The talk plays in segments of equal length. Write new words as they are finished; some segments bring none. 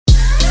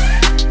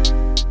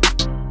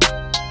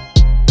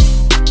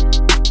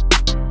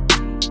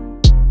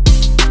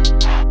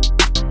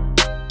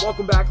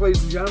Welcome back,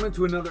 ladies and gentlemen,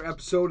 to another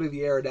episode of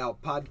the Air It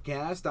Out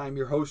podcast. I'm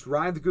your host,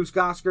 Ryan the Goose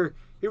Gosker,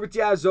 here with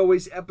you as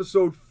always,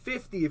 episode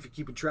 50, if you're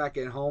keeping track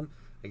at home.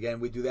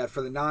 Again, we do that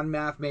for the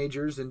non-math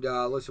majors, and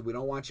listen, we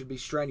don't want you to be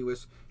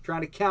strenuous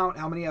trying to count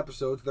how many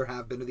episodes there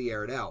have been of the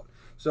Air It Out.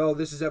 So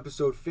this is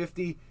episode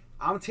 50.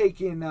 I'm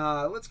taking,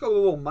 let's go with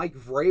a little Mike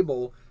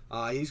Vrabel.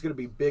 He's going to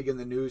be big in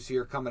the news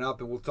here coming up,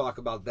 and we'll talk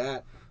about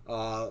that.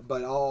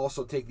 But I'll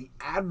also take the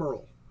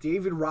Admiral,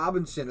 David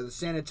Robinson of the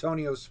San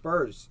Antonio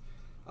Spurs.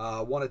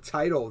 Won a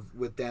title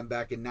with them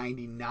back in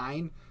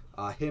 '99.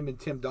 Him and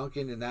Tim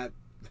Duncan in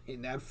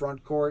that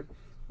front court.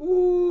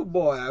 Ooh,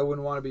 boy, I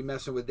wouldn't want to be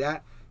messing with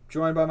that.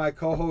 Joined by my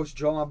co-host,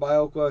 Jolan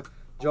Biokla.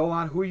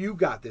 Jolan, who you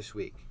got this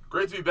week?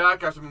 Great to be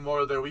back after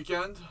Memorial Day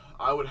weekend.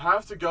 I would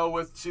have to go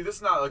with, this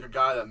is not like a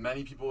guy that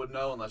many people would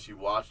know unless you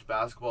watched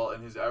basketball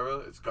in his era.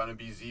 It's going to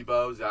be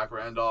Zebo, Zach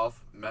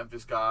Randolph,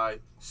 Memphis guy,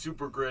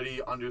 super gritty,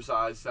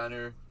 undersized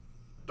center.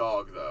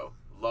 Dog, though.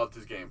 Loved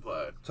his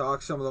gameplay.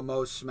 Talk some of the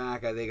most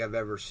smack I think I've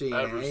ever seen.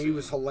 He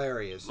was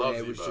hilarious. Love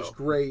it was Zebo. just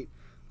great.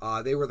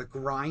 They were the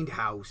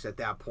Grindhouse at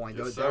that point.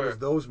 Yes, That was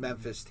those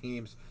Memphis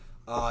teams.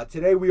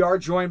 Today we are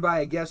joined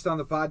by a guest on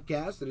the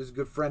podcast that is a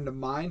good friend of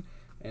mine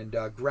and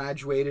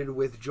graduated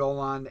with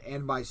Jolan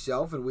and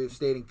myself, and we've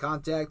stayed in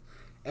contact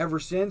ever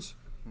since.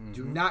 Mm-hmm.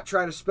 Do not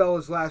try to spell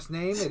his last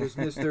name. It is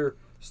Mr.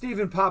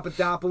 Stephen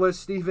Papadopoulos.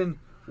 Stephen,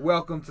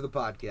 welcome to the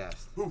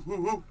podcast.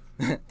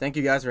 Thank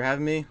you guys for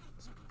having me.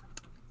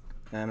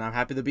 And I'm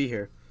happy to be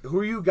here.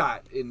 Who you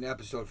got in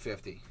episode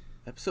 50?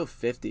 Episode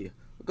 50.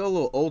 We'll go a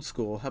little old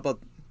school. How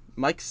about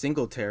Mike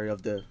Singletary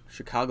of the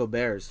Chicago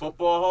Bears?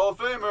 Football Hall of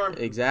Famer.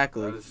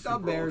 Exactly. The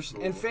Bears.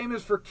 And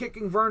famous for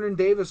kicking Vernon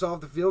Davis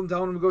off the field and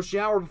telling him to go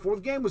shower before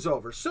the game was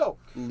over. So,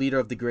 leader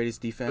of the greatest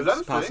defense, is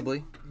that a possibly.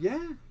 thing?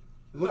 Yeah.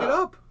 Look it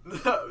up.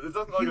 It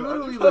doesn't He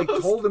look literally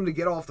told him to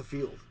get off the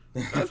field.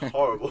 That's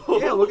horrible.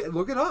 Yeah,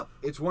 look it up.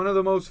 It's one of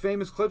the most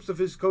famous clips of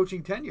his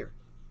coaching tenure.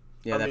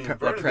 Yeah, that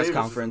press Davis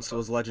conference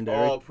was legendary.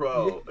 All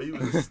pro. He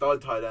was a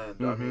stud tight end.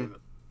 Mm-hmm. I mean,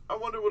 I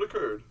wonder what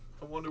occurred.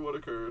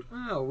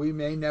 Well, we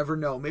may never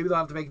know. Maybe they'll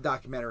have to make a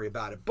documentary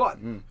about it.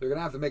 But they're going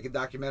to have to make a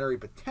documentary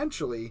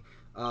potentially.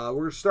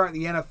 We're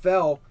starting the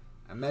NFL.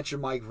 I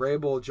mentioned Mike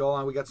Vrabel.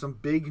 Jolan, we got some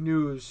big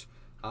news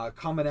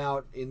coming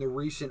out in the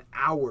recent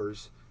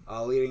hours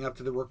leading up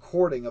to the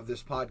recording of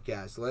this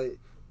podcast.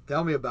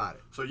 Tell me about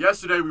it. So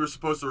yesterday we were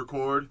supposed to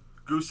record.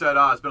 Goose said,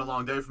 it's been a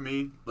long day for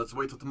me. Let's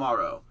wait till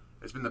tomorrow.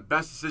 It's been the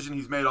best decision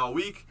he's made all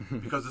week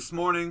because this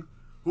morning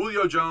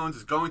Julio Jones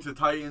is going to the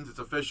Titans. It's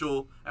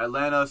official.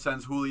 Atlanta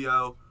sends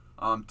Julio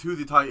to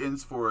the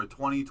Titans for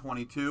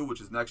 2022,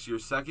 which is next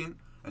year's second,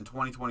 and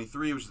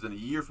 2023, which is in a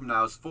year from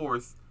now, is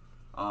fourth.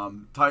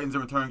 Titans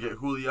in return get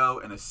Julio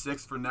and a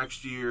sixth for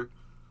next year.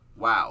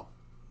 Wow.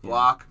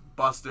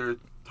 Blockbuster.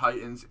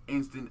 Titans,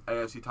 instant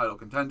AFC title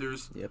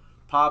contenders. Yep.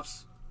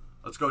 Pops,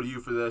 let's go to you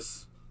for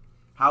this.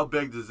 How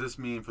big does this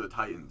mean for the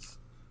Titans?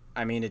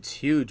 I mean, it's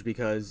huge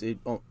because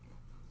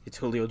it's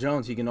Julio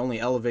Jones. He can only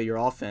elevate your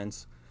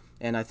offense.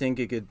 And I think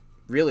it could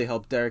really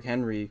help Derrick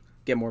Henry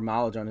get more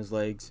mileage on his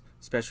legs,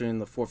 especially in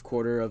the fourth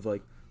quarter of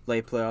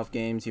late playoff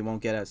games. He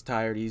won't get as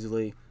tired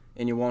easily,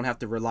 and you won't have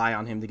to rely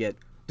on him to get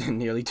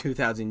nearly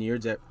 2,000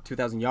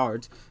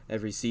 yards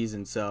every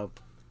season. So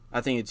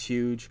I think it's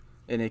huge,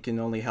 and it can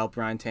only help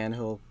Ryan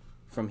Tannehill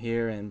from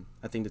here. And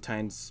I think the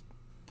Titans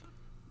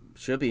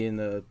should be in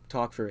the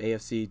talk for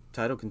AFC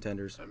title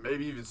contenders. And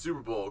maybe even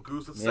Super Bowl.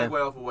 Goose, let's Yeah.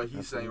 segue off of what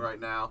he's saying right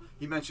now.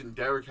 He mentioned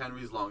Derrick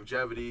Henry's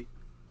longevity.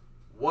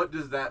 What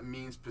does that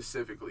mean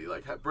specifically?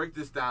 Break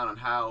this down on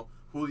how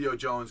Julio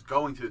Jones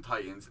going to the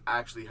Titans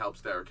actually helps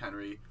Derrick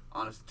Henry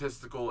on a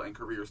statistical and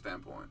career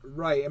standpoint.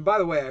 Right, and by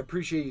the way, I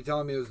appreciate you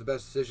telling me it was the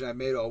best decision I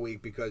made all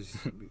week because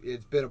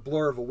it's been a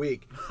blur of a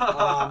week.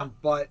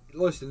 But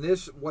listen,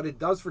 what it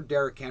does for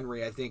Derrick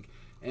Henry, I think,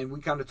 and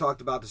we kind of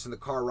talked about this in the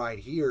car ride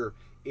here,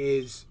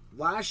 is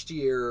last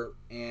year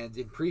and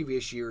in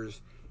previous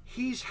years,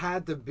 he's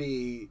had to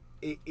be,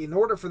 in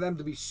order for them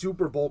to be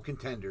Super Bowl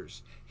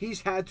contenders,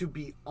 he's had to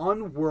be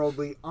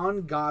unworldly,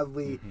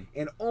 ungodly,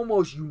 and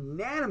almost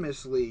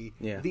unanimously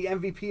the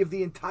MVP of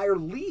the entire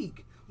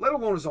league, let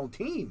alone his own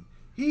team.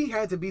 He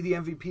had to be the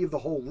MVP of the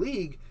whole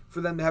league for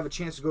them to have a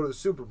chance to go to the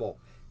Super Bowl.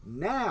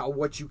 Now,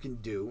 what you can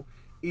do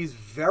is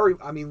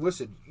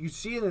listen, you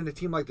see it in a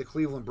team like the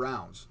Cleveland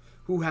Browns,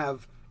 who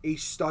have a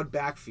stud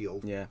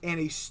backfield and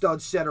a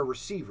stud set of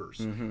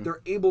receivers. They're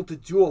able to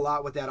do a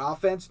lot with that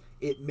offense.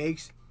 It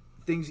makes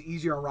things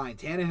easier on Ryan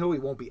Tannehill. He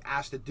won't be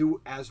asked to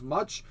do as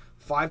much.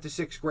 5 to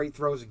 6 great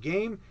throws a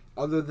game.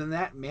 Other than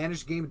that,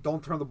 manage the game,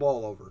 don't turn the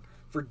ball over.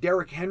 For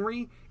Derrick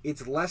Henry,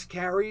 it's less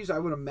carries, I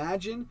would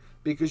imagine,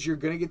 because you're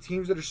going to get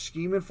teams that are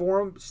scheming for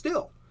him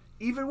still.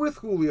 Even with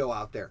Julio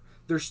out there,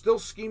 they're still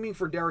scheming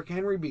for Derrick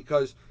Henry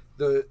because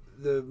the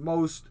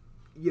most,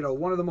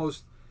 one of the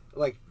most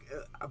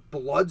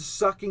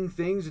blood-sucking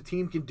things a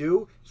team can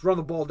do is run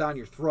the ball down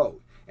your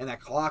throat. and that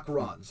clock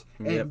runs,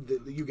 Yep.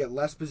 and you get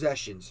less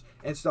possessions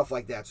and stuff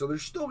like that. So they're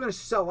still going to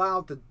sell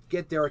out to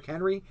get Derrick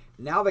Henry.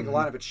 Now they can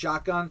line up at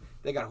shotgun.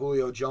 They got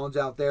Julio Jones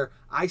out there.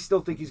 I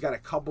still think he's got a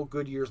couple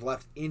good years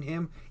left in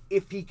him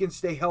if he can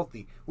stay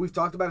healthy. We've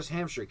talked about his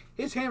hamstring.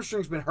 His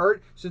hamstring's been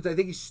hurt since I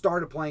think he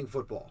started playing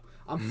football.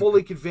 I'm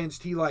fully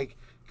convinced he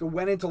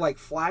went into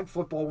flag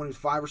football when he was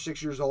 5 or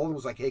 6 years old and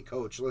was like, "Hey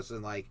coach,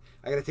 listen, I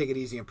got to take it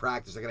easy in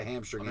practice. I got a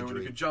hamstring I mean, when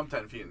injury." you could jump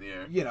 10 feet in the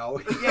air. Yeah,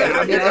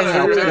 I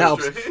mean, It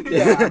helps.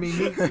 yeah, I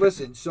mean,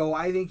 listen. So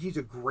I think he's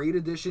a great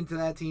addition to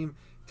that team.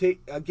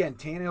 Again,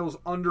 Tannehill's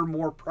under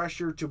more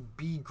pressure to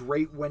be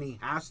great when he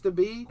has to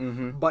be,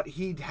 but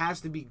he has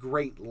to be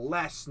great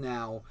less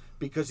now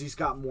because he's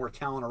got more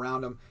talent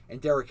around him. And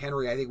Derrick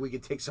Henry, I think we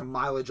could take some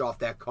mileage off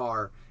that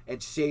car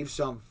and save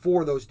some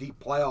for those deep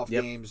playoff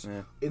games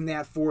in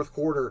that fourth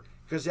quarter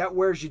because that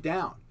wears you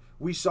down.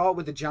 We saw it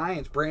with the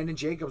Giants. Brandon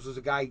Jacobs was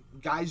a guy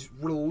guys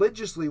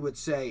religiously would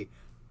say,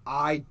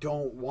 "I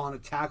don't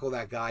want to tackle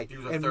that guy." He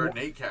was a third and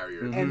 8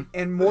 carrier.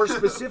 And more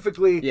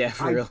specifically,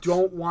 for I real.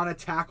 don't want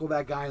to tackle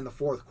that guy in the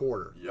fourth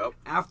quarter. Yep.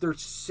 After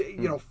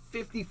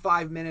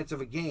 55 minutes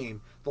of a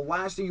game, the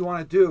last thing you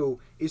want to do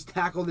is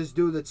tackle this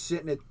dude that's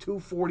sitting at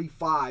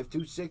 245,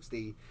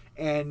 260,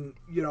 and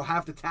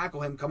have to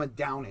tackle him coming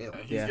downhill.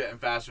 And he's getting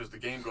faster as the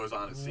game goes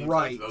on. It seems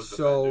Right. like those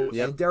So defenders.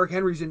 and Derrick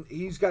Henry's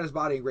he's got his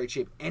body in great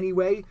shape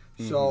anyway.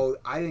 So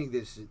I think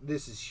this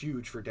is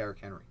huge for Derrick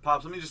Henry.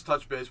 Pops, let me just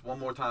touch base one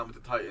more time with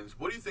the Titans.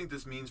 What do you think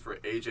this means for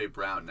A.J.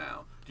 Brown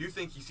now? Do you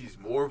think he sees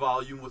more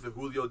volume with the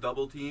Julio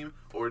double team,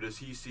 or does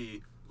he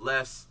see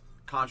less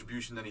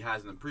contribution than he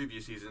has in the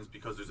previous seasons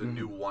because there's a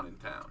new one in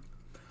town?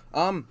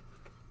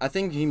 I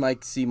think he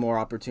might see more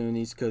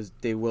opportunities because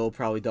they will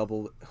probably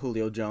double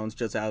Julio Jones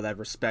just out of that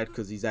respect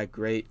because he's that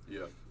great.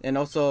 Yeah. And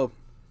also,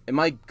 it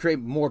might create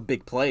more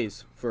big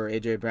plays for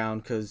A.J. Brown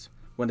because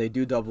when they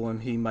do double him,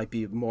 he might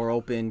be more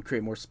open,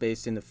 create more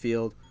space in the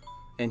field,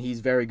 and he's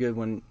very good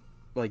when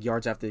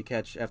yards after he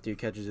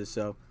catches it.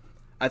 So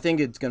I think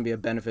it's going to be a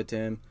benefit to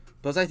him.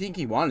 Plus, I think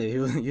he wanted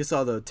it. You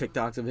saw the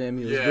TikToks of him.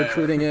 He was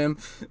recruiting him.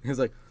 He was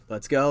like,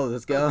 let's go.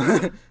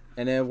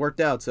 And it worked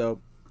out. So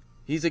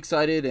he's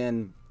excited,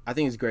 and I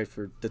think it's great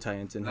for the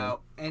Titans. Now,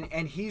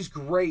 And he's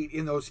great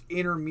in those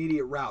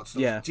intermediate routes.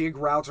 Those dig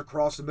routes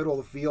across the middle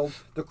of the field,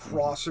 the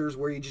crossers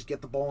where you just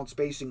get the ball in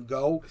space and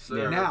go.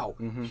 Sir. Now,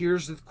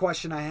 here's the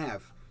question I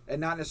have. And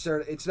not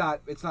necessarily it's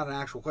not an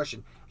actual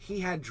question.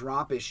 He had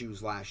drop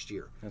issues last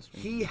year.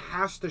 He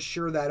has to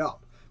shore that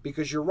up.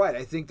 Because you're right.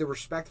 I think the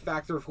respect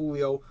factor of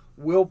Julio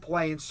will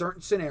play in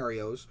certain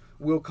scenarios,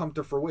 will come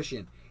to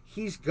fruition.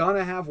 He's going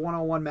to have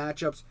one-on-one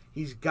matchups.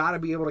 He's got to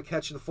be able to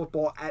catch the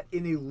football at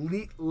an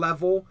elite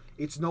level.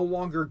 It's no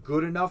longer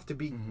good enough to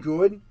be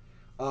good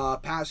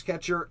pass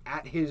catcher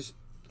at his,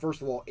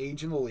 first of all,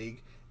 age in the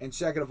league, and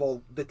second of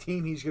all, the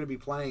team he's going to be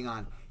playing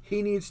on.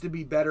 He needs to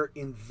be better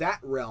in that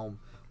realm,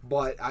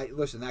 but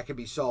listen, that can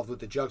be solved with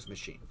the jugs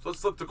machine. so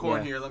let's flip the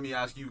coin here. Let me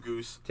ask you,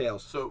 Goose.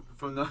 Tails. So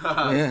from the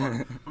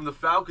from the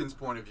Falcons'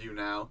 point of view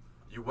now,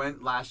 you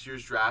went last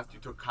year's draft. You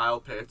took Kyle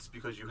Pitts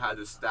because you had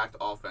this stacked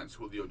offense: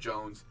 Julio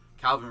Jones,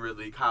 Calvin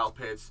Ridley, Kyle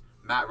Pitts,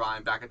 Matt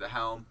Ryan back at the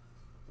helm.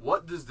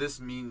 What does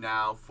this mean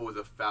now for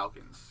the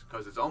Falcons?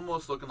 Because it's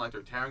almost looking like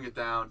they're tearing it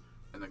down,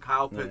 and the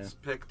Kyle Pitts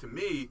pick to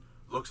me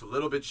looks a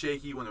little bit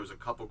shaky when there was a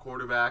couple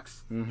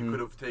quarterbacks you could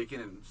have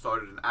taken and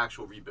started an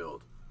actual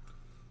rebuild.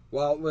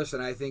 Well,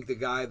 listen, I think the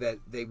guy that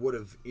they would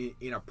have,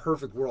 in a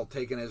perfect world,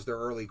 taken as their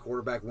early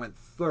quarterback went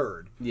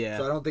third. Yeah.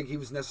 So I don't think he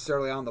was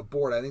necessarily on the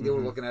board. I think they were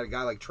looking at a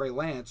guy like Trey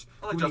Lance.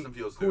 I like Justin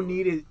Fields, who too.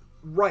 needed,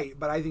 right,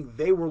 but I think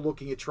they were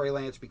looking at Trey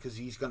Lance because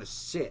he's going to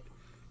sit,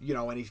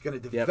 and he's going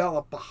to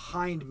develop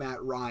behind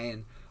Matt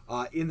Ryan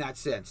in that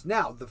sense.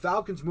 Now, the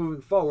Falcons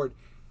moving forward,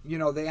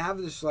 they have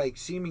this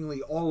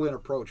seemingly all-in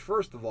approach.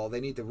 First of all, they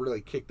need to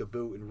really kick the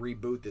boot and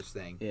reboot this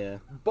thing. Yeah.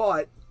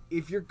 But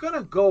if you're going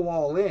to go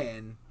all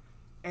in,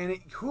 and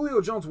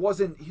Julio Jones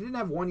he didn't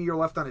have 1 year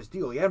left on his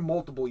deal. He had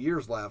multiple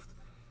years left.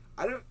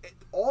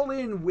 All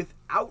in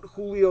without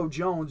Julio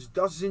Jones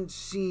doesn't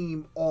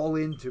seem all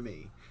in to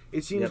me.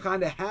 It seems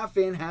kind of half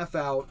in, half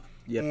out.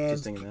 Yep,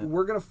 just thinking that.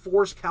 We're going to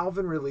force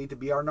Calvin Ridley to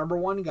be our number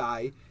one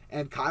guy,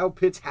 and Kyle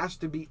Pitts has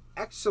to be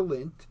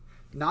excellent,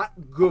 not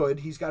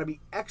good. He's got to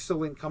be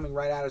excellent coming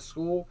right out of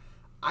school.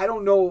 I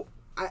don't know.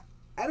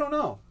 I don't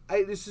know.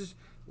 This is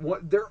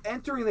what they're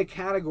entering the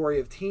category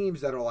of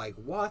teams that are like,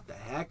 what the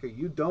heck are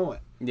you doing?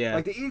 Yeah.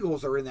 Like the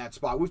Eagles are in that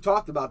spot. We've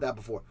talked about that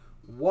before.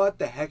 What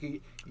the heck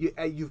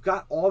are you've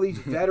got all these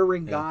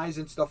veteran guys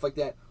and stuff like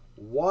that.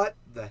 What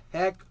the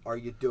heck are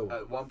you doing?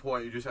 At one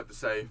point, you just have to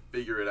say,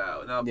 figure it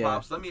out. Now, Yeah.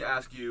 Pops, let me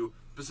ask you,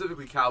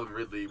 specifically Calvin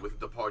Ridley with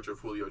the departure of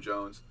Julio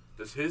Jones,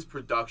 does his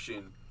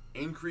production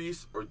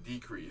increase or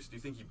decrease? Do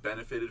you think he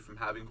benefited from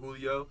having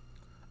Julio?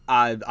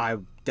 I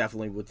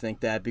definitely would think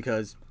that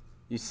because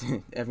you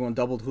see, everyone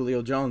doubled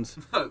Julio Jones,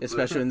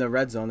 especially in the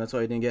red zone. That's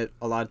why he didn't get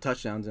a lot of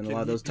touchdowns, and a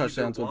lot of those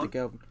touchdowns went to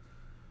Calvin.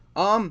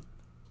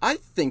 I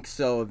think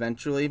so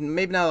eventually.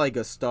 Maybe not like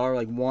a star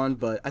like one,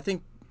 but I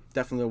think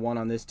definitely a one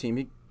on this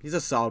team. He's a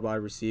solid wide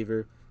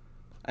receiver,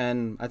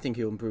 and I think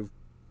he'll improve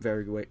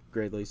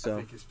greatly. I So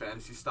think his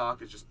fantasy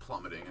stock is just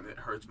plummeting, and it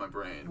hurts my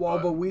brain. Well,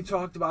 but we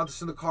talked about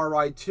this in the car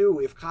ride too.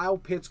 If Kyle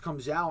Pitts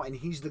comes out and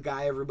he's the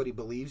guy everybody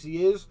believes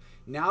he is,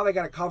 now they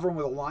got to cover him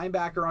with a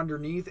linebacker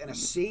underneath and a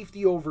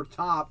safety over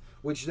top,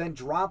 which then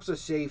drops a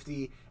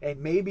safety,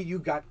 and maybe you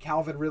got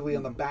Calvin Ridley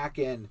on the back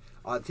end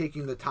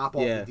taking the top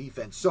off the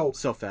defense. So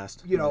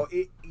fast. You know,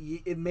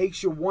 it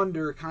makes you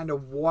wonder kind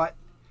of what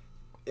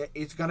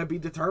it's going to be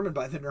determined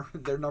by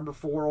their number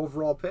 4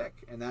 overall pick,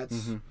 and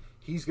that's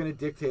he's going to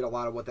dictate a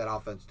lot of what that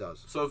offense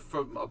does. So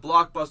from a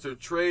blockbuster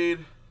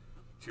trade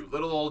to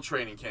little old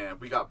training camp,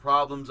 we got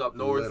problems up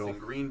north in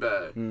Green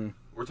Bay.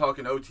 We're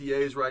talking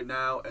OTAs right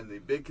now, and the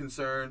big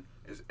concern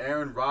is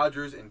Aaron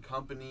Rodgers and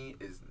company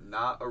is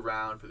not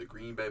around for the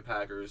Green Bay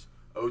Packers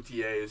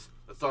OTAs.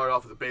 Let's start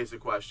off with a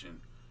basic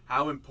question.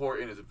 How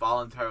important is it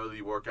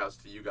voluntarily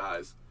workouts to you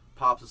guys?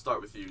 Pops, let's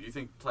start with you. Do you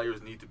think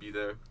players need to be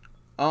there?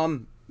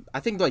 I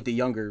think like the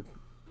younger,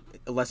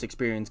 less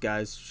experienced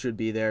guys should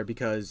be there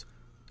because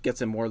it gets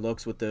them more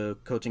looks with the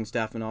coaching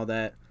staff and all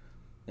that.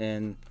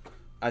 And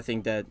I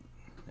think that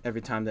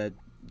every time that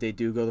they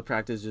do go to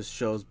practice just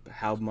shows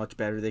how much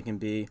better they can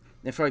be.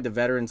 And for like the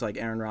veterans like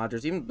Aaron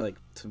Rodgers, even like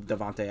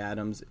Devontae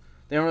Adams,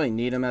 they don't really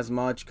need them as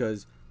much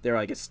because they're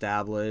like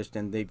established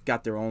and they've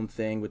got their own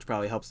thing, which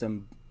probably helps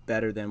them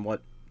better than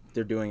what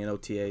they're doing in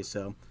OTA.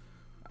 So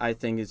I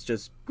think it's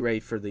just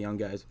great for the young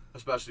guys.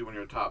 Especially when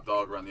you're a top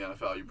dog around the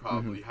NFL, you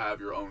probably have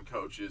your own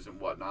coaches and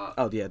whatnot.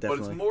 Oh, yeah, definitely.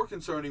 But it's more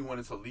concerning when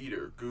it's a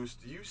leader. Goose,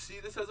 do you see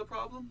this as a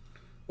problem?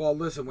 Well,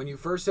 listen, when you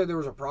first said there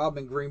was a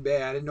problem in Green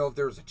Bay, I didn't know if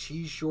there was a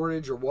cheese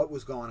shortage or what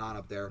was going on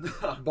up there.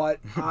 But,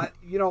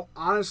 you know,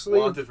 honestly...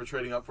 Wanted for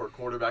trading up for a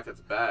quarterback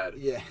that's bad.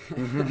 Yeah.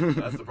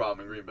 That's the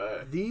problem in Green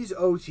Bay. These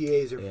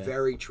OTAs are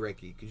very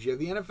tricky because you have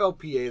the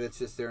NFLPA that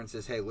sits there and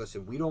says, hey,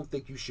 listen, we don't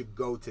think you should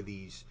go to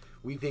these.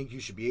 We think you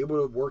should be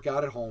able to work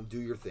out at home, do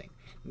your thing.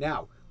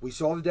 Now, we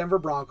saw the Denver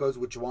Broncos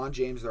with Juwan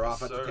James, their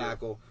offensive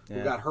tackle,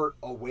 who got hurt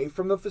away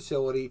from the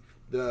facility.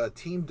 The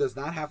team does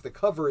not have to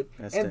cover it,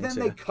 and then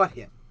they cut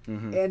him.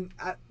 And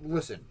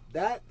listen,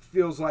 that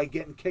feels like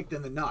getting kicked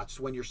in the nuts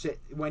when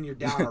you're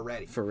down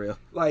already. For real.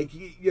 Like,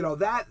 you know,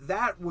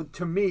 that would,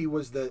 to me,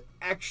 was the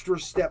extra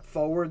step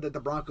forward that the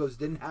Broncos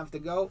didn't have to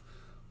go.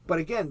 But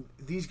again,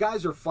 these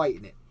guys are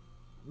fighting it.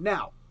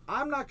 Now,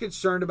 I'm not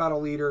concerned about a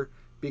leader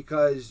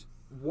because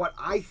what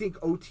I think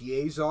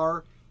OTAs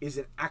are is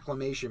an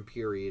acclimation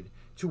period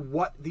to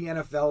what the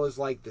NFL is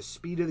like, the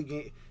speed of the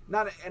game.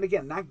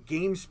 Not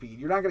game speed.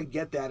 You're not going to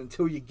get that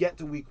until you get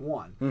to week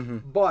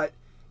 1. But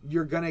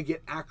you're going to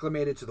get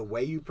acclimated to the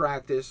way you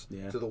practice,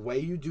 to the way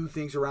you do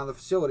things around the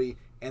facility,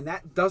 and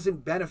that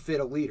doesn't benefit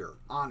a leader,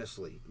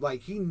 honestly.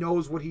 Like, he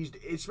knows what he's,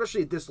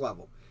 especially at this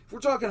level. If we're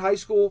talking high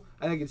school,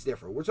 I think it's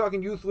different. We're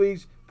talking youth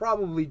leagues,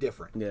 probably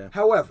different. Yeah.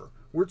 However,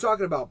 we're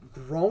talking about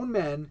grown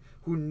men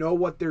who know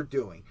what they're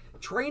doing.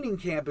 Training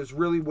camp is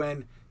really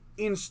when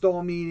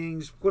install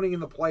meetings, putting in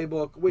the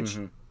playbook, which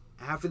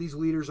half of these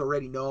leaders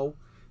already know.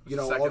 You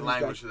know, second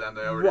language to them,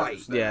 they already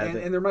understand.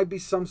 Yeah, and there might be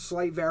some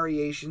slight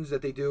variations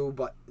that they do,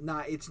 but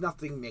it's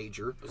nothing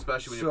major.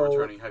 Especially when you're a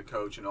returning head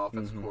coach and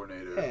offensive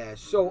coordinator. Yeah,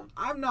 so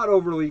I'm not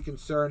overly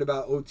concerned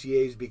about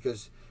OTAs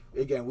because,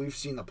 again, we've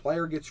seen the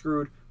player get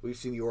screwed. We've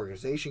seen the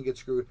organization get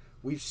screwed.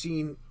 We've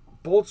seen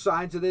both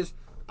sides of this.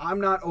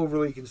 I'm not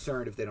overly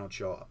concerned if they don't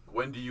show up.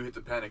 When do you hit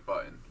the panic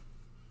button?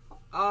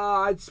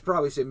 I'd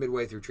probably say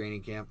midway through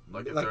training camp.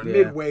 Like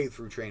midway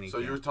through training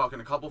camp. So you're talking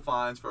a couple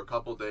fines for a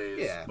couple days.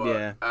 Yeah.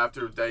 But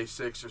after day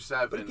 6 or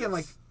 7. But again,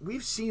 like,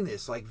 we've seen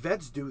this. Like,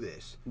 vets do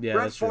this. Yeah,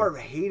 Brett Favre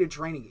hated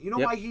training. You know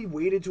why he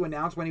waited to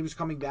announce when he was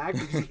coming back?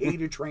 Because he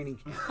hated training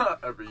camp.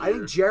 Every year. I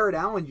think Jared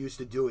Allen used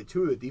to do it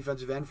too, the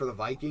defensive end for the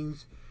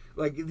Vikings.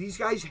 Like, these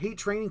guys hate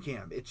training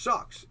camp. It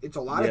sucks. It's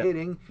a lot of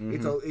hitting.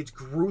 It's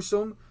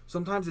gruesome.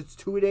 Sometimes it's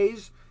 2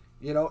 days.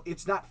 You know,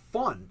 it's not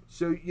fun.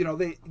 So, you know,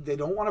 they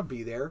don't want to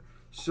be there.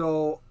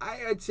 So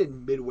I'd say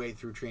midway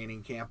through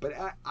training camp, but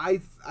I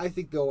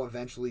think they'll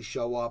eventually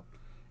show up,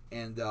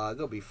 and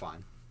they'll be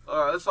fine.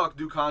 All right, let's talk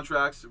new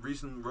contracts.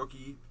 Recent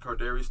rookie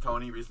Kadarius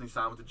Toney recently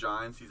signed with the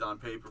Giants. He's on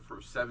paper for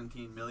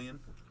 $17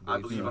 million,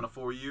 I believe, on a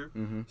 4-year.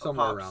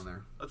 Somewhere Pops, around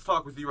there. Let's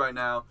talk with you right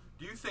now.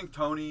 Do you think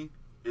Toney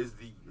is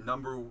the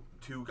number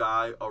 2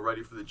 guy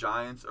already for the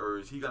Giants, or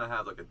is he gonna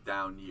have like a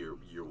down year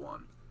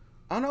 1?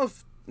 I don't know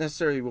if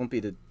necessarily won't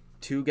be the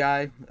 2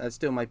 guy. That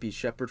still might be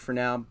Shepard for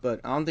now, but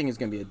I don't think it's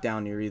going to be a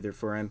down year either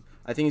for him.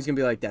 I think he's going to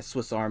be like that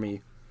Swiss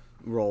Army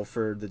role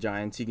for the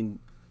Giants. He can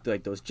do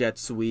like those jet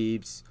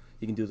sweeps.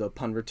 He can do the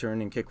punt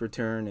return and kick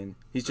return, and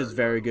he's just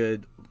very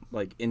good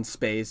like in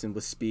space and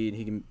with speed.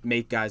 He can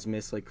make guys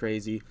miss like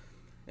crazy.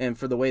 And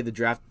for the way the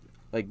draft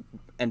like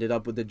ended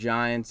up with the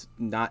Giants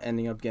not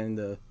ending up getting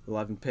the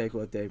 11th pick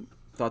what they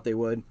thought they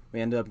would,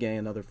 we ended up getting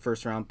another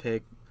first-round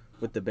pick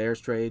with the Bears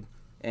trade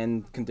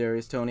and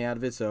Kadarius Toney out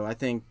of it. So I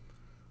think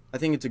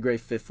it's a great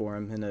fit for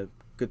him and a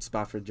good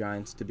spot for the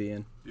Giants to be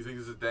in. Do you think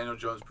this is Daniel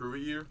Jones prove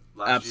it year?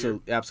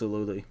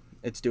 Absolutely.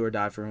 It's do or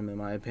die for him, in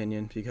my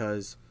opinion,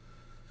 because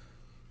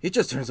he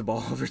just turns the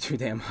ball over too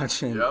damn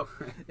much. And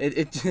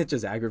it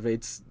just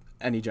aggravates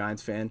any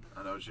Giants fan.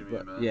 I know what you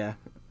mean, man. Yeah.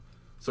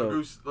 So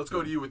Bruce, let's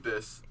go to you with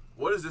this.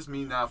 What does this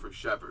mean now for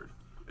Shepard?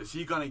 Is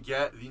he going to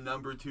get the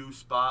number 2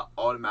 spot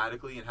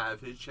automatically and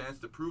have his chance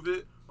to prove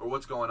it? Or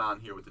what's going on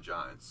here with the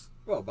Giants?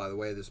 Well, by the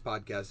way, this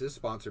podcast is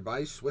sponsored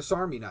by Swiss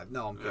Army Knife.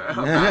 No, I'm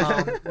kidding.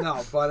 Yeah.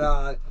 No, but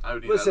I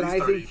would need listen, at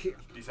least I 30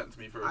 think to be sent to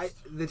me first.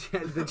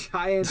 the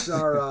Giants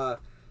are.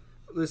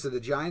 Listen, the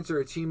Giants are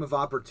a team of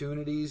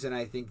opportunities, and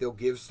I think they'll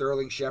give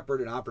Sterling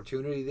Shepard an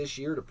opportunity this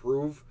year to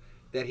prove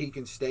that he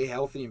can stay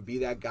healthy and be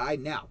that guy.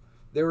 Now,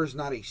 there is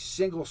not a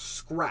single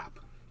scrap,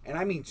 and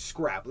I mean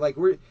scrap. Like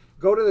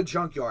go to the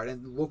junkyard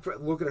and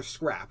look at a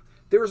scrap.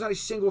 There is not a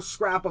single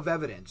scrap of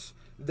evidence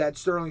that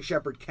Sterling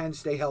Shepard can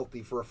stay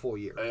healthy for a full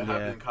year. It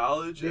happened in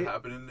college. It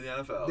happened in the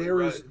NFL.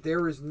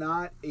 There is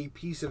not a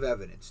piece of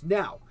evidence.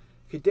 Now,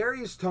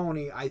 Kadarius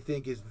Toney, I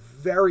think, is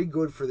very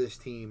good for this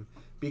team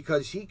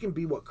because he can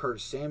be what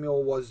Curtis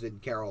Samuel was in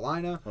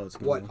Carolina.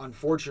 What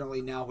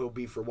unfortunately now he'll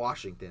be for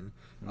Washington,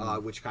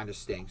 which kind of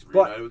stinks.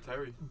 Reunited with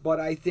Terry. But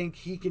I think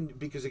he can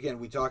because again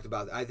we talked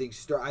about it. I think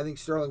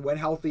Sterling when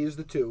healthy is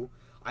the 2.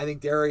 I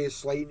think Darius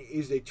Slayton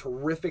is a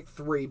terrific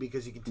 3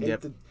 because he can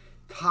take the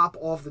top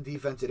off the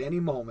defense at any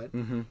moment,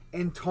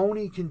 and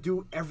Toney can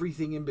do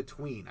everything in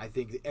between. I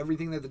think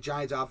everything that the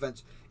Giants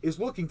offense is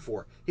looking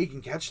for. He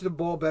can catch the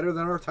ball better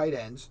than our tight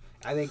ends.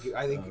 I think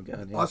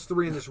us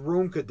 3 in this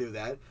room could do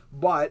that,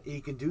 but he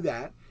can do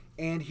that,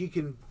 and he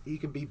can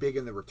be big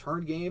in the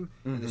return game,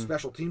 in the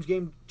special teams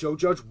game. Joe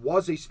Judge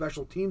was a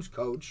special teams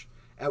coach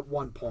at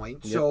one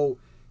point, so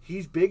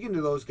he's big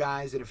into those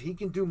guys, and if he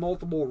can do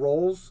multiple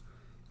roles,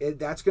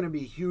 that's going to be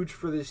huge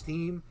for this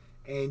team.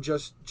 And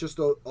just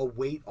a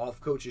weight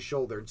off coach's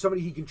shoulder and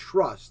somebody he can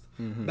trust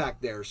back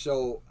there.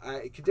 So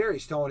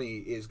Kadarius Toney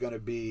is going to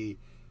be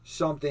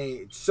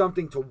something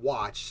to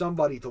watch,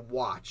 somebody to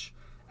watch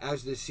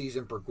as this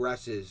season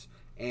progresses.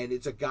 And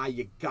it's a guy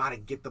you got to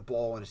get the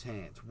ball in his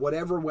hands,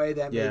 whatever way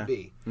that may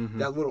be.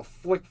 That little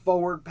flick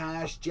forward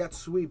pass, jet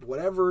sweep,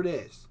 whatever it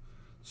is,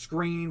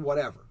 screen,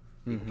 whatever.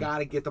 You got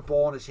to get the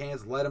ball in his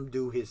hands, let him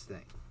do his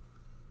thing.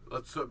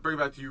 Let's bring it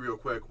back to you real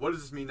quick. What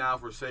does this mean now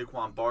for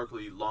Saquon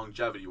Barkley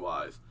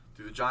longevity-wise?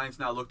 Do the Giants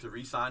now look to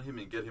re-sign him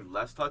and get him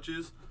less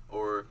touches?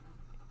 Or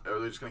are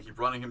they just going to keep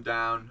running him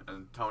down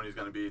and Toney's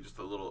going to be just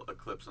a little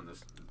eclipse on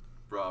this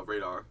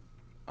radar?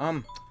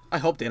 I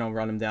hope they don't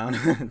run him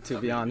down, to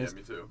be honest.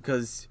 Yeah, me too.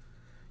 Because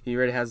he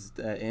already has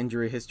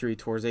injury history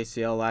towards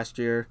ACL last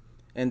year.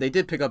 And they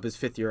did pick up his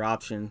 5th-year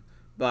option.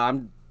 But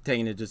I'm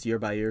taking it just year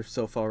by year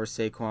so far with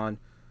Saquon.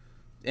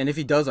 And if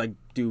he does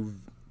do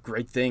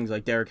great things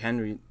like Derrick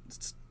Henry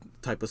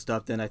type of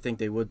stuff, then I think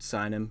they would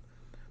sign him.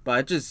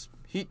 But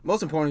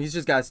most importantly, he's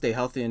just got to stay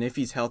healthy, and if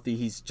he's healthy,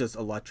 he's just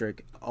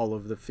electric all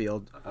over the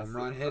field. I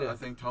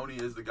think Toney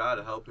is the guy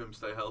to help him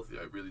stay healthy.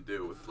 I really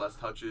do. With less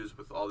touches,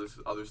 with all this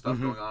other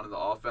stuff going on in the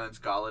offense,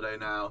 Galladay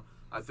now,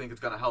 I think it's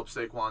going to help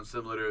Saquon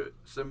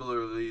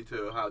similarly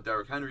to how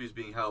Derrick Henry is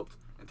being helped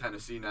in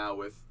Tennessee now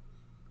with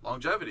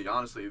longevity.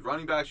 Honestly,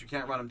 running backs, you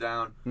can't run them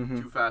down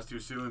too fast too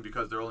soon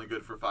because they're only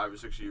good for 5 or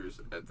 6 years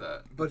at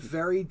that. But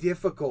very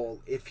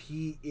difficult if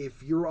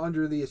you're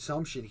under the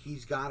assumption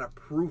he's got to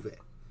prove it.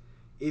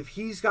 If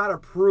he's got to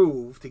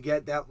prove to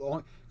get that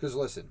long, because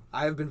listen,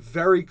 I have been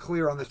very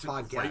clear on this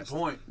podcast. Great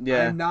point.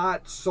 Yeah. I'm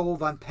not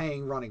sold on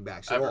paying running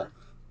backs at Ever. all.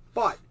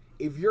 But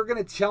if you're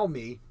going to tell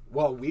me,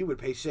 well, we would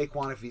pay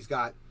Saquon if he's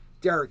got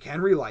Derrick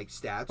Henry-like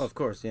stats, Of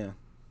course, yeah.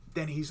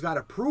 then he's got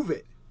to prove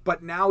it.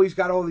 But now he's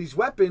got all these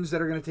weapons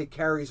that are going to take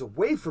carries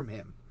away from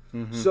him.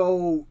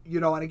 So,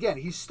 and again,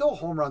 he's still a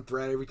home run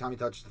threat every time he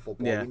touches the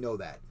football. Yeah. We know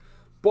that.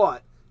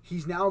 But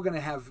he's now going to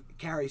have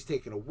carries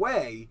taken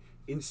away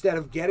instead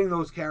of getting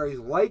those carries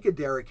like a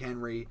Derrick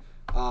Henry.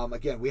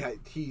 Again,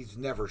 he's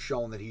never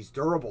shown that he's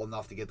durable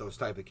enough to get those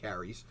type of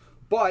carries.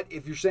 But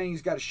if you're saying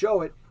he's got to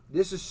show it,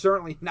 this is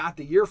certainly not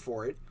the year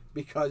for it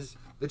because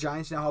the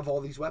Giants now have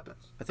all these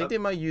weapons. I think they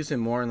might use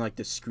him more in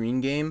the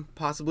screen game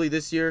possibly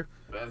this year.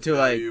 Fantasy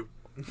value.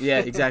 Yeah,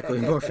 exactly.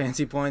 More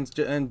fancy points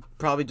and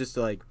probably just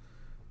to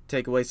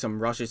take away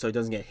some rushes so he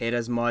doesn't get hit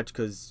as much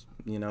because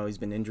he's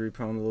been injury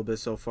prone a little bit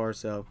so far.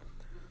 So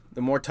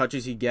the more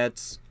touches he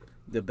gets,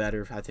 the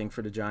better I think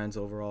for the Giants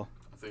overall.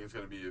 I think it's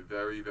going to be a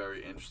very,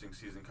 very interesting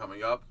season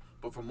coming up.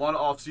 But from one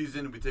off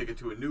season, we take it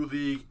to a new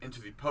league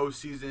into the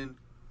postseason.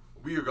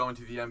 We are going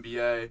to the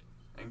NBA.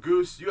 And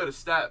Goose, you had a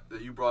stat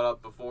that you brought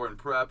up before in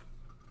prep.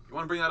 You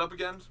want to bring that up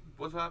again?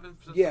 What's happened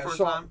since the first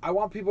time? I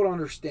want people to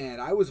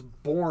understand. I was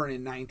born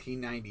in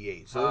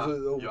 1998, so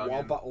it was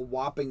a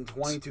whopping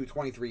 22,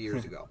 23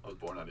 years ago. I was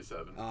born in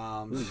 97.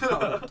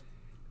 So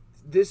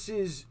this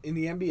is, in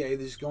the NBA,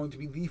 this is going to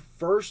be the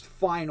first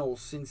final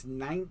since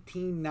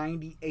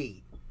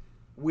 1998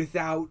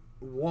 without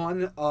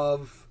one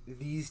of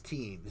these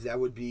teams. That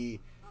would be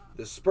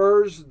the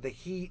Spurs, the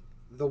Heat,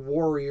 the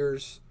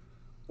Warriors,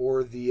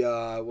 or the,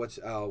 what's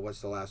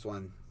the last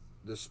one?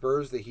 The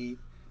Spurs, the Heat,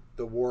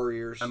 the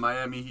Warriors, and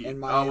Miami Heat. And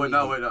Miami Heat.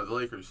 The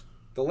Lakers.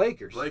 The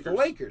Lakers. The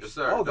Lakers. Yes,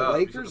 sir. Oh, the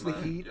Lakers, the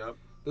Heat, yep.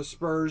 the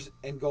Spurs,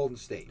 and Golden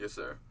State. Yes,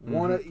 sir.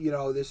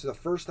 This is the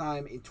first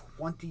time in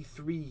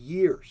 23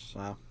 years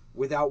Wow.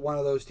 without one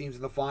of those teams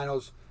in the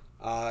finals.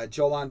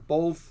 Jolan,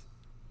 both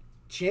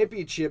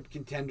championship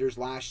contenders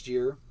last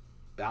year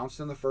bounced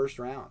in the first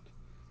round.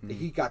 The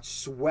Heat got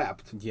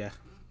swept. Yeah.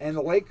 And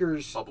the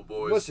Lakers, Bubble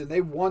boys. listen, they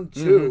won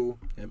 2,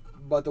 Yep.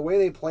 but the way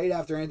they played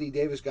after Anthony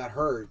Davis got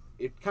hurt,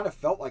 it kind of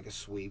felt like a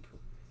sweep.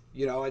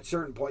 You know, at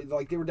certain point,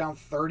 like they were down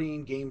 30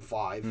 in Game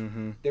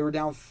 5. They were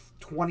down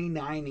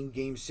 29 in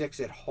Game 6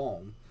 at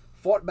home.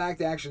 Fought back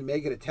to actually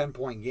make it a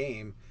 10-point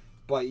game,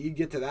 but you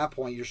get to that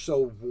point, you're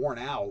so worn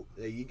out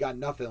that you got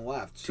nothing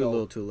left. Too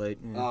little, too late.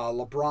 Yeah.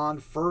 LeBron,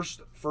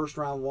 first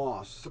round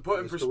loss. To put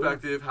in his career.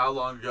 perspective how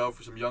long ago,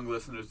 for some young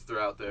listeners that are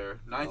out there,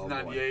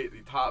 1998,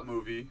 the top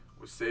movie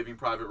was Saving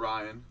Private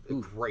Ryan. A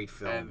great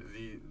film.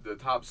 And the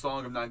top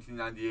song of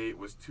 1998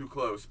 was Too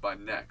Close by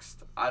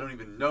Next. I don't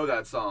even know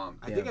that song.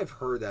 I think I've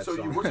heard that So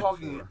song. we're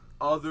talking before.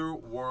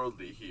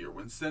 otherworldly here.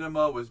 When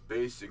cinema was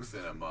basic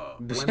cinema.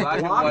 When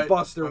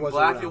Blockbuster when was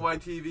black around. and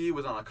white TV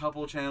was on a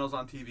couple channels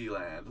on TV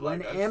Land. When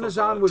Like, I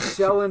Amazon still was thought-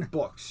 selling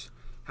books.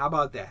 How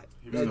about that?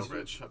 He was That's- so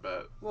rich, I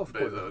bet. Well, of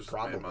course, Bezos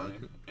probably. made money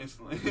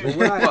instantly. But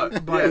we're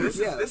not- but,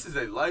 yeah, yeah. this is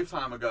a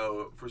lifetime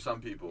ago for some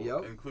people,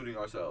 Yep. including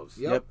ourselves.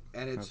 Yep.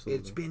 And it's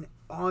Absolutely. been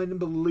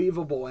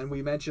unbelievable. And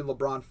we mentioned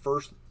LeBron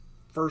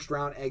first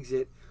round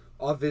exit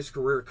of his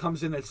career,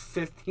 comes in his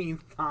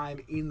 15th time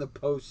in the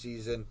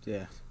postseason.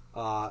 Yeah.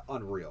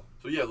 Unreal.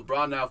 So yeah,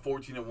 LeBron now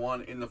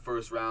 14-1 in the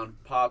first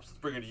round. Pops, let's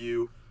bring it to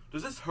you.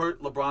 Does this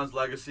hurt LeBron's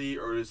legacy,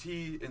 or is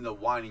he in the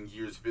waning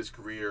years of his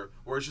career,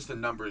 or it's just a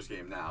numbers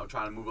game now,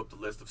 trying to move up the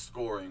list of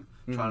scoring,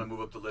 trying to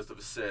move up the list of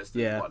assists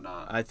and Yeah.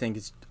 whatnot? I think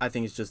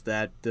it's just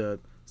that the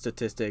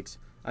statistics.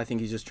 I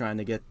think he's just trying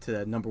to get to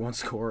that number one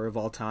scorer of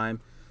all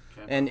time.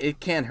 Can't- And it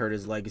can hurt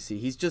his legacy.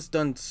 He's just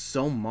done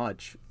so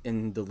much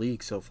in the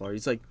league so far.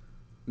 He's like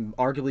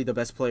arguably the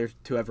best player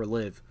to ever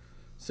live.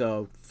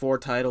 So 4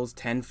 titles,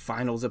 10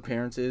 finals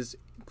appearances,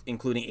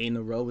 including 8 in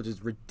a row, which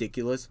is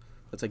ridiculous.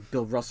 That's like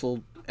Bill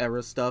Russell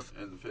era stuff.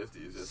 in the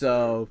 50s. yes,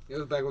 So It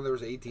was back when there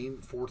was 18,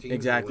 14.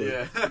 Exactly.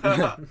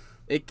 yeah.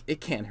 it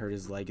can't hurt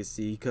his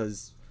legacy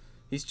because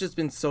he's just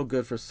been so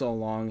good for so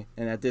long.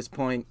 And at this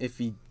point, if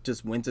he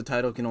just wins a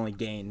title, it can only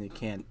gain. It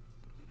can't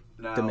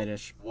Now,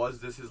 diminish. was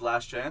this his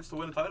last chance to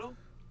win a title?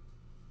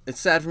 It's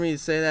sad for me to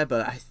say that,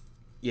 but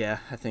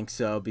I think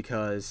so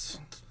because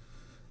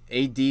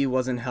AD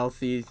wasn't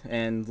healthy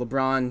and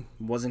LeBron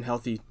wasn't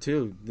healthy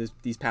too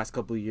these past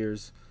couple of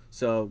years.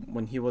 So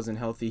when he wasn't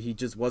healthy, he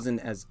just wasn't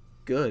as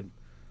good.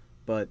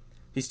 But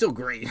he's still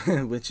great,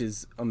 which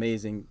is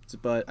amazing.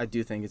 But I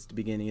do think it's the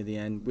beginning of the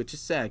end, which is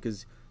sad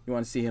because you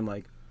want to see him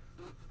like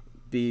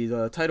be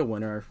the title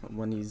winner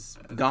when he's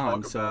And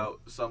gone. talk So about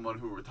someone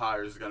who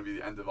retires is going to be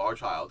the end of our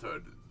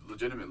childhood.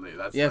 Legitimately,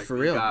 that's Yeah, like for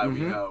the real. guy we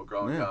Mhm. know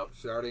growing Yeah. up.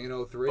 Starting in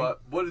 03.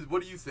 But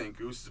what do you think,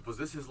 Goose? Was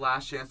this his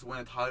last chance to win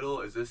a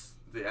title? Is this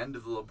the end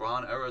of the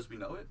LeBron era as we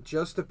know it?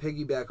 Just to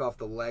piggyback off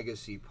the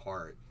legacy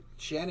part,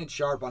 Shannon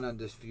Sharp on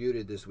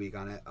Undisputed this week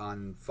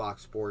on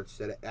Fox Sports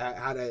said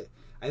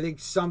I think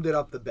summed it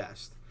up the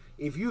best.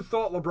 If you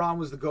thought LeBron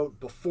was the GOAT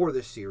before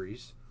this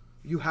series,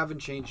 you haven't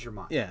changed your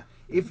mind. yeah,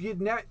 If you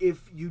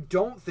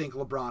don't think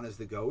LeBron is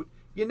the GOAT,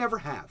 you never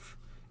have.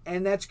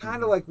 And that's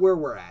kind of like where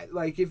we're at.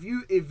 Like if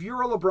you're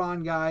a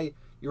LeBron guy,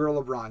 you're a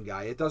LeBron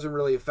guy. It doesn't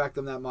really affect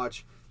him that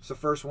much. It's the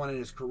first one in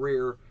his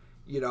career,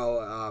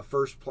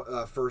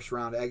 first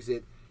round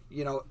exit.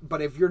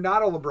 But if you're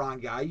not a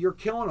LeBron guy, you're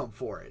killing him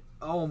for it.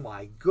 Oh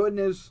my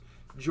goodness.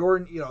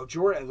 Jordan,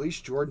 at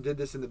least Jordan did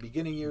this in the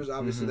beginning years.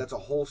 Obviously, that's a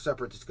whole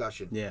separate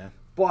discussion. yeah.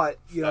 But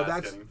Stats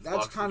that's getting that's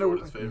flux in kind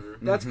Jordan's of favor.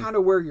 that's kind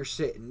of where you're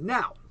sitting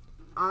now.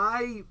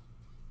 I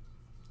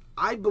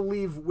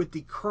believe with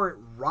the current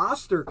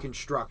roster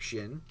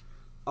construction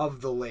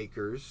of the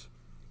Lakers,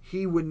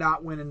 he would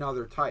not win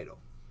another title.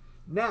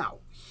 Now,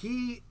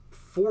 he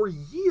for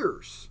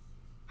years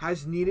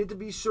has needed to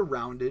be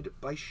surrounded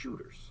by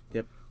shooters.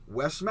 Yep.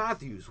 Wes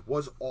Matthews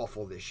was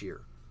awful this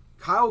year.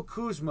 Kyle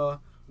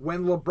Kuzma,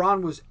 when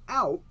LeBron was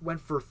out,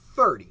 went for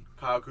 30.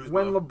 Kyle Kuzma,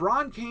 When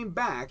LeBron came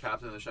back,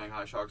 captain of the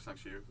Shanghai Sharks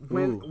next year.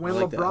 when Ooh, when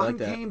I like that, I LeBron like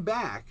that. came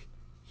back,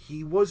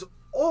 he was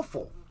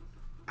awful.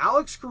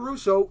 Alex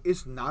Caruso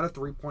is not a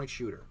three-point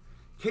shooter.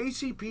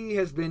 KCP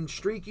has been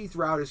streaky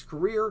throughout his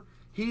career.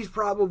 He's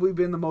probably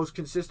been the most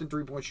consistent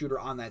three-point shooter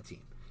on that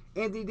team.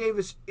 Anthony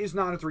Davis is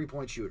not a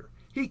three-point shooter.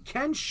 He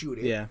can shoot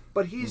it, Yeah.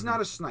 but he's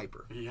not a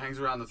sniper. He hangs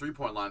around the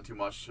 3-point line too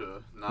much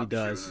to not He be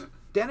does. shooting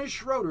it. Dennis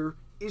Schroeder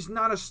is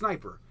not a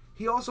sniper.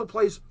 He also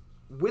plays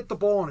with the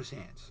ball in his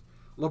hands.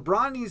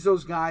 LeBron needs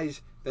those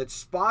guys that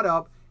spot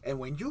up, and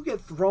when you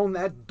get thrown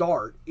that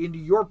dart into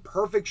your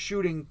perfect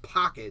shooting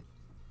pocket,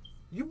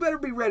 you better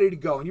be ready to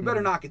go, and you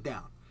better knock it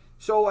down.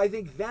 So I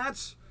think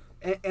that's,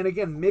 and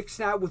again, mix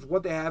that with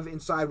what they have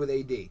inside with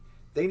AD.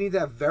 They need to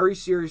have very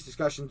serious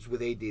discussions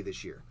with AD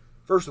this year.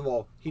 First of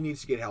all, he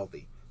needs to get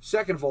healthy.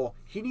 Second of all,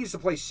 he needs to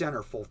play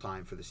center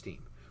full-time for this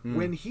team.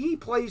 When he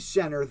plays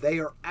center, they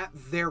are at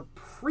their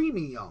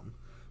premium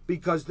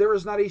because there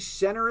is not a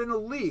center in the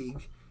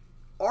league,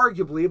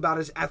 arguably, about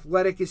as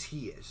athletic as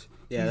he is.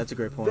 Yeah, He's that's a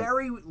great point.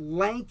 Very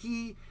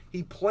lanky.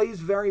 He plays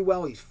very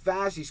well. He's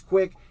fast. He's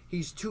quick.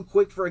 He's too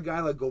quick for a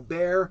guy like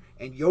Gobert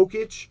and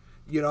Jokic.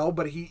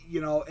 But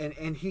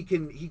and he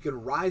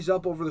can rise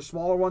up over the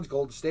smaller ones.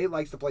 Golden State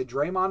likes to play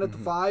Draymond at the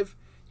 5.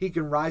 He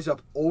can rise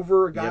up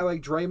over a guy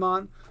like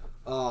Draymond.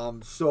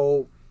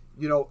 So,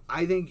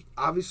 I think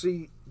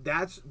obviously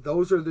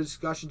those are the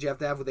discussions you have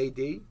to have with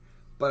AD.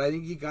 But I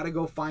think you got to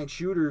go find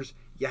shooters.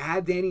 You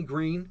had Danny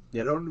Green.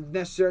 You don't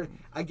necessarily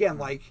again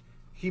like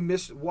he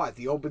missed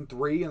the open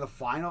 3 in the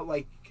final.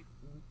 Like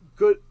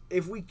good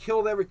if we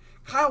killed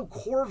Kyle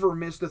Korver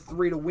missed a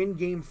 3 to win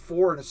Game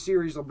 4 in a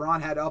series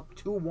LeBron had up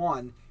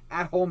 2-1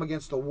 at home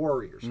against the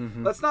Warriors.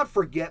 Let's not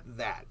forget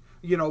that.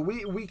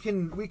 We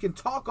can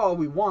talk all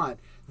we want.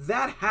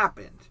 That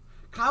happened.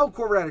 Kyle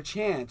Korver had a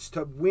chance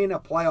to win a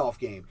playoff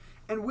game.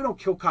 And we don't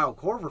kill Kyle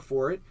Korver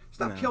for it.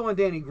 Stop killing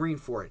Danny Green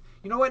for it.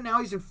 You know what? Now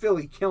he's in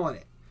Philly killing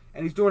it.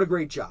 And he's doing a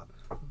great job.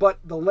 But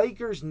the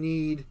Lakers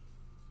need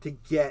to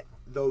get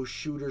those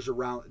shooters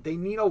around. They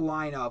need a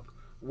lineup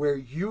where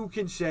you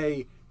can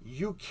say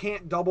you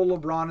can't double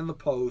LeBron in the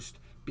post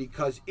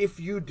because if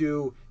you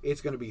do,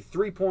 it's going to be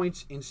 3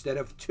 points instead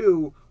of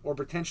 2 or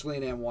potentially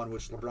an M1,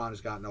 which LeBron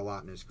has gotten a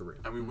lot in his career.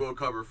 And we will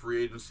cover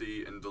free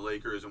agency and the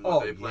Lakers and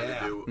what they plan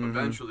to do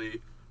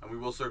eventually. And we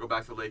will circle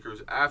back to the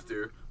Lakers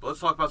after. But let's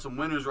talk about some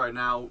winners right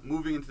now.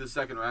 Moving into the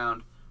second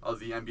round of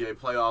the NBA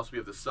playoffs, we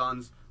have the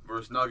Suns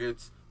versus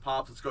Nuggets.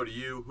 Pops, let's go to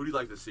you. Who do you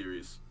like this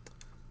series?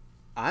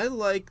 I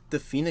like the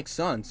Phoenix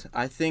Suns.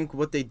 I think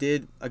what they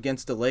did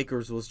against the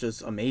Lakers was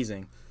just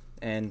amazing.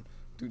 And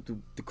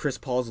the Chris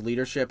Paul's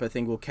leadership, I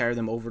think, will carry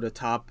them over the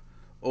top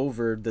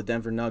over the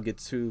Denver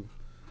Nuggets, who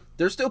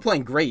they're still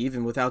playing great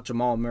even without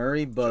Jamal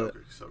Murray. But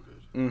Joker's so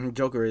good.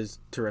 Joker is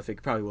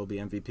terrific. Probably will be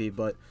MVP.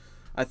 But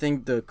I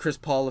think the Chris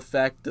Paul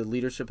effect, the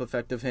leadership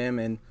effect of him,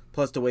 and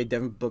plus the way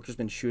Devin Booker's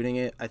been shooting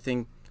it, I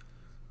think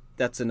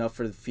that's enough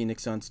for the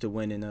Phoenix Suns to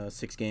win in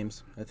 6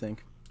 games, I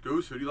think.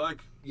 Goose, who do you like?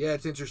 Yeah,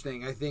 it's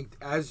interesting. I think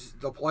as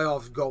the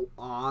playoffs go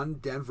on,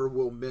 Denver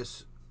will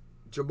miss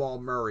Jamal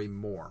Murray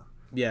more.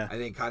 Yeah. I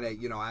think kind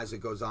of, as it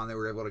goes on, they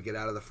were able to get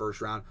out of the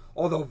first round.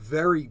 Although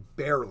very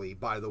barely,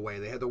 by the way.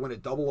 They had to win a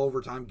double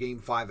overtime Game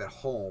 5 at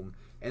home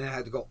and then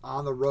had to go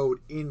on the road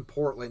in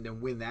Portland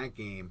and win that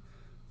game,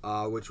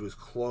 which was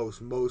close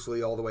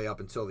mostly all the way up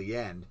until the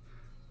end.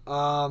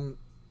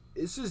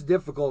 This is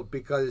difficult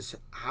because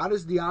how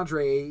does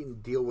DeAndre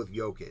Ayton deal with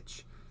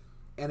Jokic?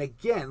 And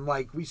again,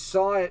 like we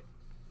saw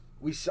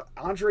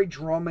Andre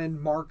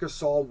Drummond, Marc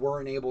Gasol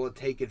weren't able to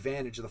take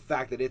advantage of the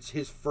fact that it's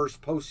his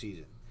first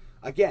postseason.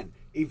 Again,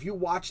 if you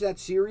watch that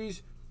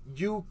series,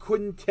 you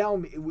couldn't tell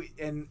me,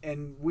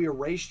 and we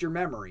erased your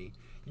memory,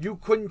 you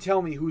couldn't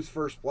tell me whose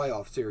first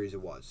playoff series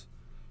it was.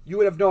 You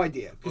would have no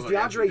idea because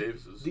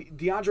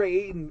DeAndre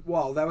Ayton.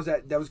 Well, that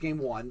was Game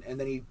 1, and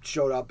then he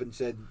showed up and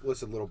said,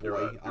 "Listen, little boy, You're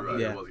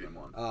right. It was Game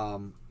 1.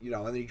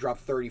 And then he dropped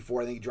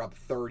 34. I think he dropped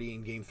 30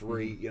 in Game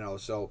 3.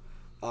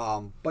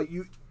 But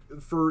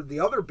for the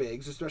other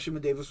bigs, especially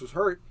when Davis was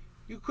hurt,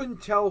 you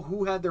couldn't tell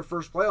who had their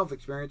first playoff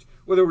experience,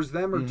 whether it was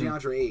them or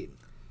DeAndre Ayton.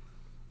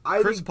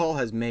 Chris Paul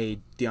has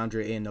made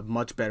DeAndre Ayton a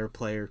much better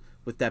player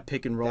with that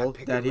pick and roll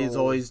that he's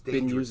always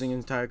been using his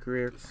entire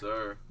career. Yes,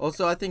 sir.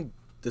 Also, I think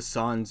the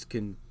Suns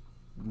can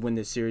win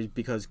this series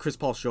because Chris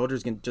Paul's shoulder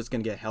is just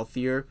going to get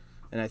healthier,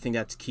 and I think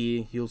that's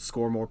key. He'll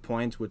score more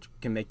points, which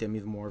can make them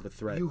even more of a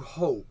threat. You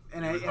hope,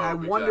 and I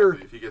hope, wonder,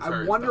 exactly.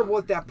 I wonder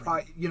what that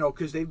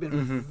because they've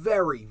been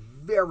very,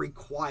 very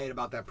quiet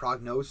about that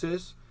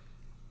prognosis.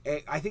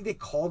 I think they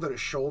called it a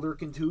shoulder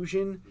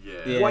contusion.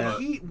 Yeah.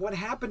 What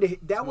happened to him?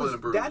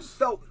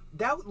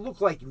 That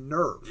looked like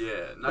nerve.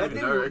 Yeah, not even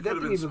nerve. It could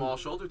have been small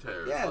shoulder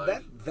tears. Yeah,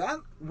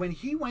 that when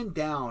he went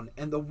down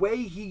and the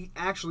way he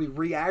actually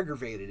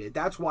re-aggravated it,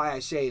 that's why I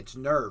say it's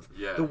nerve.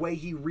 Yeah. The way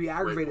he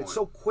re-aggravated it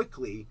so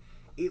quickly,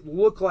 it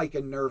looked like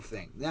a nerve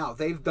thing. Now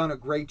they've done a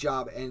great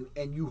job, and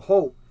you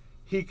hope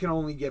he can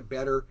only get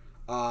better.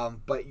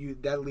 But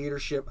that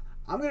leadership,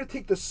 I'm going to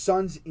take the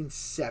Suns in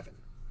 7.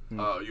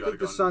 Oh, you take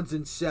the Suns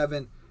in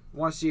 7.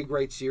 Want to see a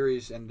great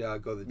series and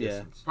go the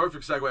distance.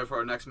 Perfect segue for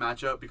our next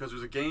matchup because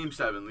there's a Game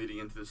 7 leading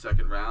into the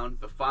second round.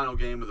 The final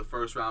game of the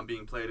first round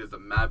being played is the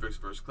Mavericks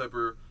versus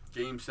Clipper.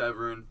 Game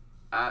 7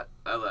 at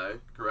LA,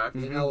 correct?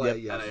 In LA,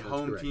 yes. And a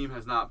home team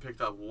has not picked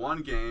up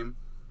one game.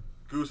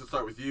 Goose, let's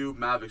start with you.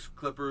 Mavericks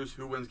Clippers.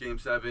 Who wins Game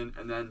 7?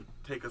 And then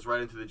take us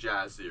right into the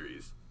Jazz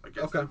series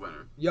against the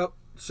winner. Yep.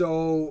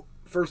 So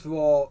first of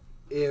all,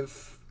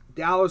 if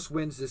Dallas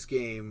wins this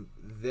game,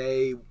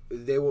 they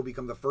will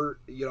become the first.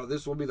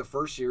 This will be the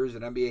first series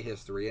in NBA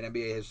history, and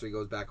NBA history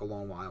goes back a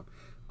long while,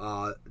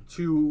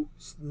 to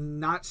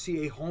not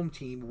see a home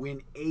team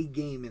win a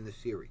game in the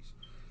series.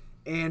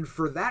 And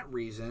for that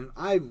reason,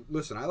 I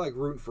like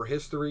rooting for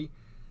history.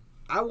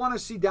 I want to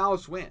see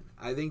Dallas win.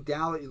 I think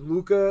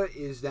Luka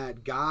is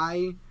that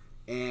guy,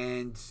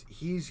 and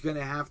he's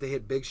gonna have to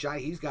hit big shot.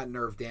 He's got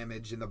nerve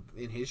damage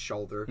in his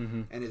shoulder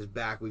and his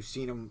back. We've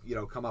seen him,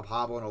 come up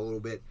hobbling a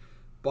little bit.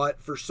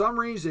 But for some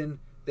reason,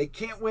 they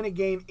can't win a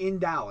game in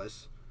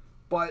Dallas,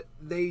 but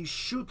they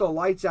shoot the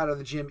lights out of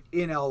the gym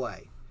in LA.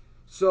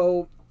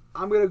 So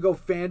I'm going to go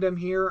fandom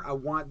here. I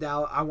want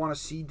to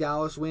see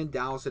Dallas win,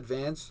 Dallas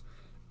advance.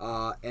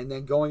 And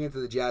then going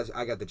into the Jazz,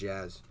 I got the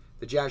Jazz.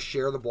 The Jazz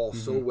share the ball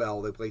so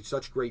well. They play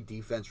such great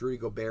defense. Rudy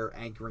Gobert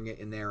anchoring it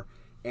in there.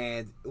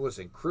 And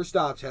listen,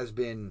 Kristaps has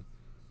been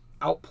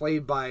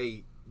outplayed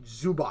by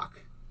Zubac,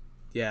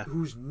 Yeah.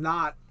 who's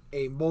not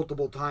a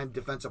multiple-time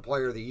Defensive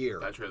Player of the Year.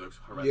 That trade looks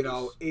horrendous. You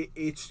know, it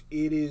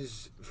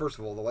is. First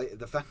of all,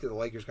 the fact that the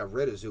Lakers got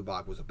rid of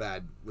Zubac was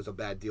a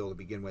bad deal to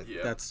begin with.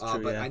 Yeah. That's true.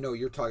 But yeah. I know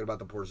you're talking about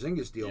the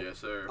Porzingis deal. Yes,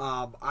 sir.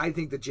 I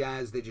think the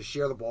Jazz, they just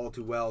share the ball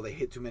too well. They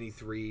hit too many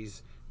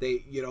threes.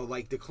 They,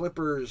 like the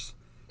Clippers,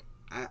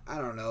 I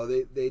don't know.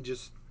 They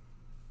just,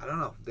 I don't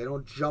know. They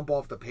don't jump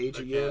off the page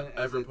They again. can't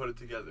ever put it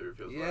together, it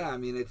feels like. Yeah, I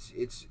mean,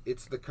 it's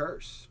the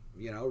curse,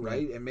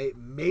 right? And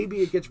maybe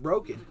it gets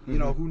broken.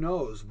 Who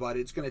knows? But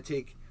it's going to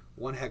take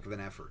one heck of an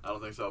effort. I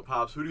don't think so.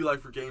 Pops, who do you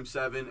like for Game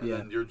 7 and Yeah.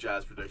 then your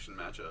Jazz prediction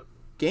matchup?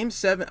 Game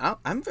 7,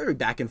 I'm very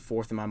back and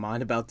forth in my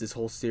mind about this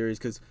whole series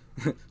because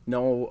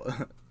no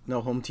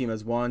home team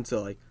has won.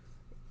 So, like,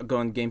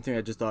 going Game 3,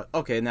 I just thought,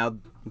 okay, now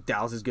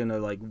Dallas is going to,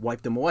 like,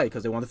 wipe them away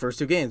because they won the first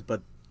 2 games,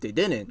 but they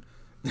didn't.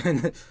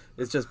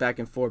 It's just back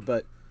and forth.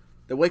 But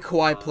the way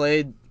Kawhi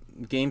played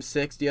Game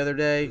 6 the other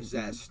day,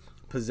 Possessed.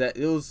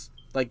 it was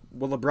like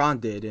what LeBron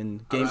did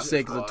in Game was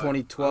 6 of just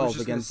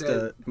 2012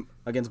 gonna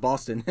against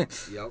Boston.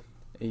 Yep.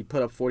 He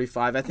put up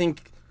 45. I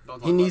think Don't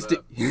talk he needs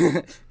about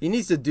to he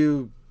needs to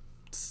do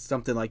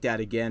something like that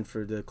again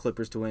for the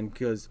Clippers to win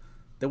because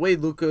the way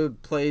Luka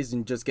plays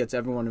and just gets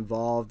everyone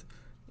involved,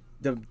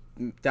 the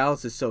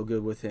Dallas is so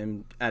good with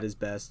him at his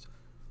best.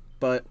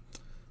 But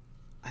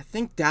I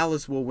think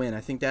Dallas will win. I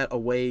think that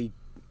away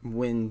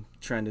win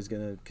trend is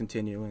going to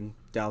continue and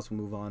Dallas will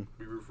move on.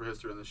 We root for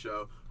history on the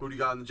show. Who do you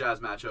got in the Jazz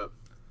matchup?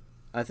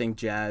 I think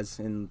Jazz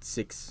in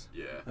 6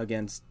 Yeah.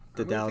 against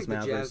the I'm gonna Dallas think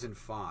the Jazz Mavericks. in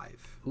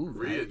 5. Ooh,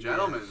 Rhea, Yeah.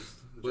 gentlemen.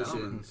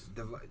 Listen,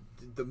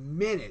 the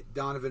minute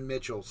Donovan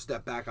Mitchell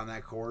stepped back on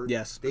that court,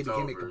 Yes. they It's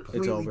became over. a It's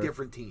completely over.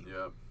 different team.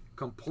 Yeah.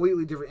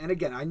 Completely different. And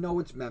again, I know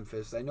it's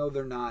Memphis. I know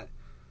they're not,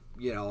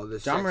 the John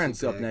sexy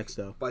Morant's up pick, next,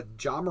 though. But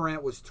John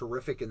Morant was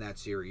terrific in that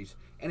series,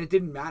 and it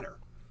didn't matter.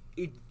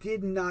 It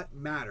did not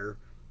matter.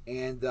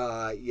 And,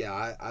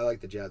 I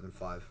like the Jazz in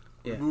 5.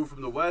 Yeah. We move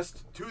from the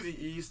West to the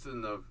East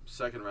in the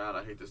second round.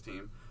 I hate this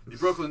team. The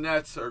Brooklyn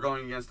Nets are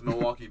going against the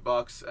Milwaukee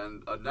Bucks,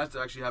 and Nets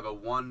actually have a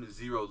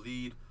 1-0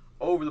 lead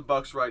over the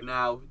Bucks right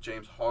now.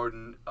 James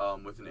Harden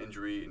with an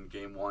injury in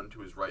Game 1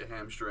 to his right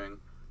hamstring.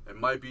 It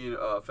might be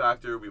a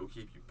factor. We will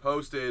keep you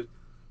posted.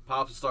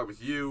 Pops, will start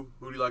with you.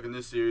 Who do you like in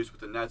this series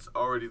with the Nets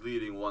already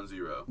leading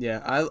 1-0?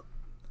 Yeah,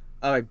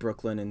 I like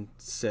Brooklyn in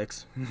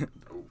 6,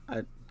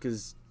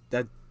 because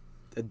that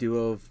a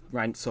duo of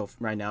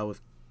right now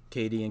with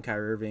KD and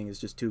Kyrie Irving is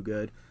just too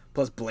good.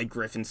 Plus Blake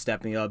Griffin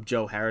stepping up.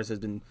 Joe Harris has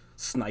been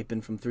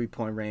sniping from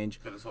 3-point range.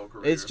 In his whole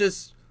career. It's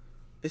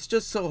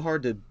just so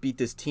hard to beat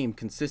this team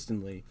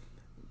consistently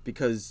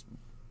because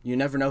you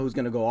never know who's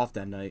going to go off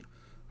that night.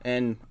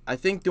 And I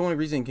think the only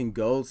reason it can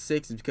go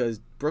 6 is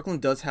because Brooklyn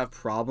does have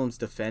problems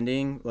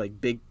defending, like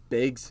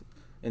bigs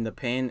in the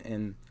paint,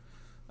 and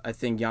I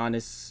think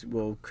Giannis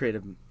will create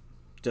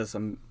just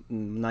a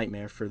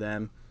nightmare for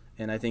them,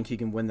 and I think he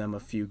can win them a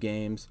few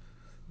games.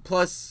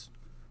 Plus,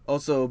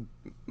 also,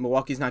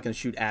 Milwaukee's not going to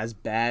shoot as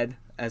bad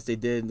as they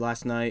did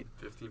last night,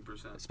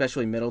 15%.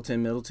 especially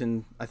Middleton.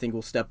 Middleton, I think,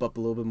 will step up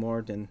a little bit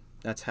more, and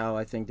that's how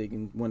I think they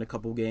can win a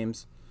couple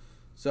games.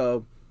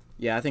 So,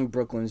 yeah, I think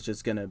Brooklyn's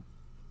just going to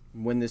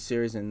win this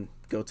series and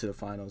go to the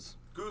finals.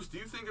 Goose, do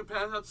you think it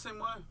pans out the same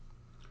way?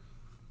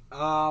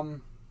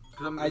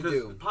 I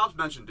do. Pops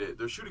mentioned it.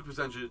 Their shooting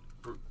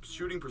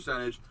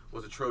percentage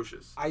was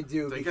atrocious. I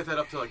do. They get that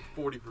up to like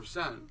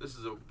 40%. This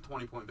is a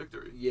 20-point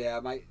victory. Yeah,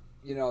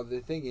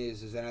 the thing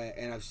is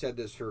and I've said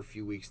this for a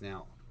few weeks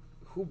now.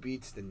 Who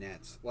beats the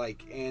Nets?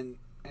 Like, and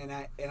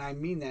I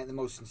mean that in the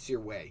most sincere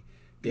way,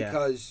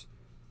 because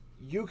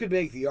you could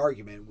make the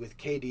argument with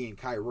KD and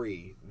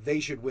Kyrie, they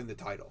should win the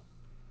title.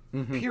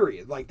 Mm-hmm.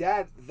 Period. Like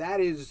that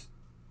is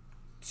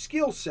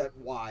skill set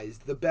wise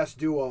the best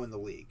duo in the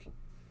league.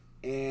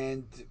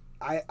 And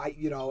I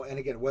and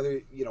again,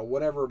 whether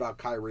whatever about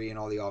Kyrie and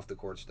all the off the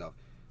court stuff,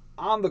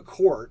 on the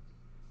court,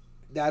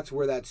 that's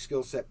where that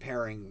skill set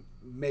pairing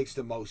makes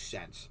the most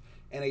sense.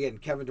 And again,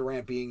 Kevin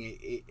Durant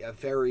being a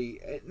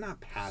very not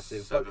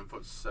passive, 7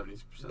 foot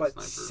 70% but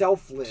sniper.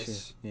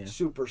 selfless Yeah.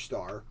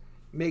 superstar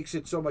makes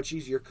it so much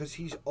easier because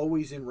he's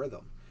always in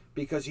rhythm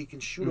because he can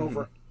shoot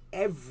over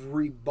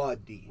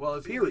everybody. Well,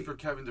 it's easy period. for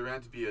Kevin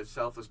Durant to be a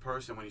selfless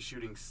person when he's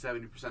shooting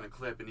 70% a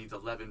clip and needs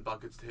 11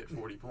 buckets to hit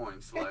 40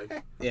 points.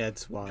 Like, Yeah,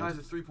 it's wild. guy's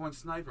a 3-point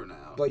sniper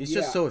now. But He's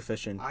just so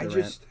efficient,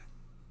 Durant.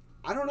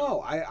 I don't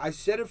know. I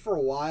said it for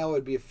a while.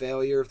 It'd be a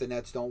failure if the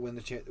Nets don't win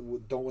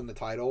the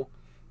title,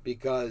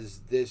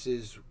 because this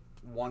is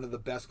one of the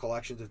best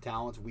collections of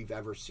talents we've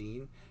ever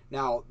seen.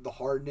 Now, the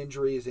Harden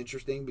injury is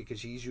interesting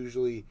because he's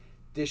usually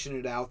dishing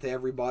it out to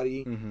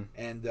everybody,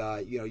 and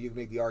you can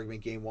make the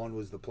argument Game 1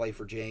 was the play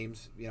for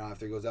James.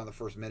 After he goes down the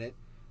first minute,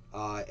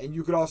 and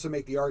you could also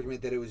make the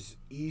argument that it was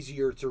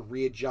easier to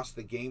readjust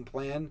the game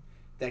plan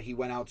that he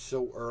went out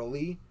so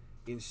early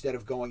instead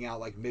of going out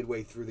like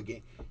midway through the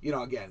game.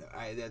 Again,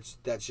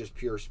 that's just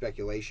pure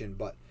speculation,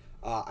 but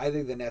I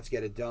think the Nets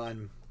get it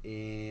done.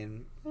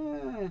 in.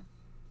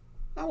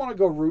 I want to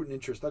go root and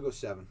interest. I'll go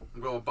 7.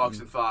 I'm going Bucks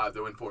in 5. They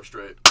win 4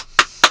 straight.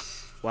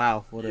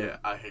 Wow,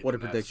 I hate what a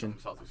the Nets, prediction.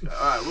 Celtics guy.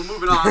 All right, we're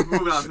moving on.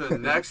 Moving on to the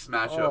next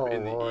matchup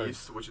in the Lord.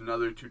 East, which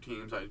another 2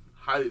 teams I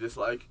highly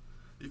dislike: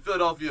 the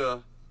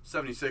Philadelphia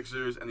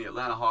 76ers and the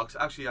Atlanta Hawks.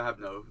 Actually, I have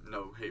no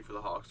hate for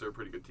the Hawks. They're a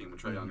pretty good team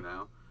with Trae Young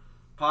now.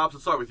 Pops,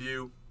 let's start with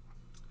you.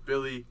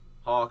 Philly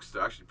Hawks.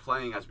 They're actually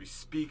playing as we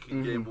speak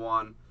in Game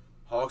 1.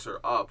 Hawks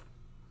are up.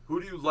 Who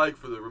do you like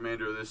for the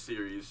remainder of this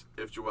series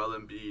if Joel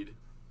Embiid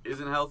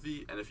isn't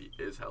healthy and if he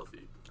is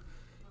healthy?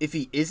 If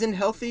he isn't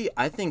healthy,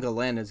 I think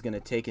Atlanta's going to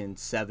take in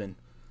 7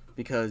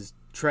 because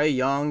Trae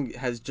Young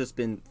has just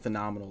been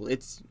phenomenal.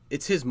 It's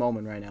his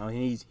moment right now, and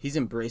he's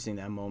embracing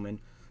that moment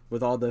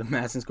with all the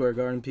Madison Square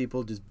Garden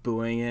people just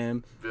booing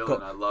him.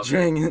 Villain, I love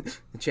it.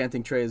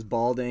 Chanting Trae is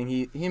balding.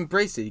 He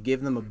embraced it. He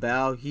gave them a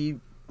bow. He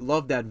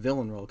loved that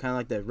villain role, kind of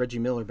like that Reggie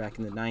Miller back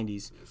in the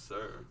 90s. Yes,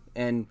 sir.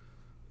 And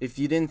if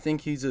you didn't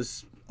think he's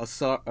a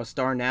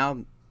star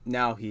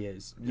now he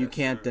is. You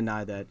can't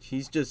deny that.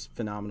 He's just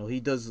phenomenal. He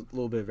does a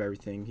little bit of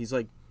everything. He's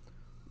like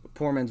a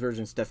poor man's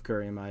version of Steph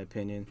Curry, in my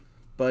opinion.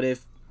 But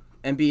if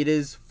Embiid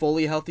is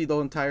fully healthy the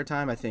entire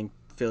time, I think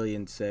Philly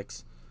in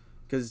 6.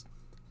 Because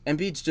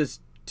Embiid's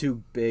just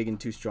too big and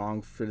too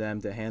strong for them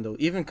to handle.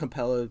 Even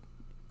Capella,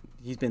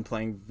 he's been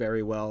playing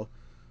very well.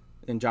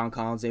 And John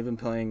Collins, they've been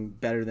playing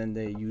better than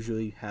they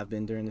usually have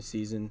been during the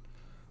season.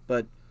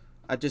 But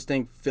I just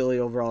think Philly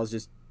overall is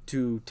just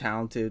too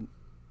talented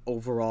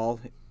overall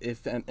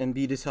if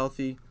Embiid is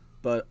healthy,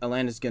 but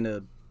Atlanta's going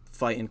to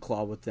fight and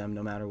claw with them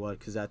no matter what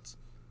because that's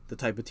the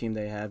type of team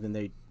they have, and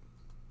they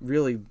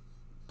really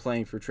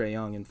playing for Trae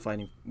Young and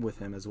fighting with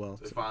him as well.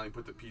 They finally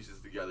put the pieces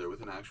together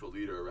with an actual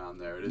leader around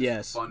there. It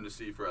is fun to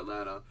see for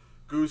Atlanta.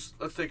 Goose,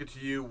 let's take it to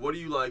you. What do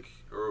you like,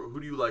 or who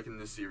do you like in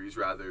this series,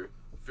 rather?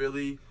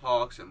 Philly,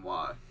 Hawks, and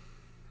why?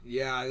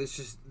 Yeah,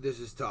 this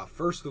is tough.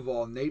 First of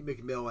all, Nate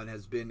McMillan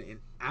has been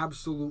an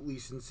absolutely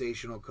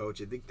sensational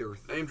coach. I think they're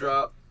Name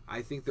drop.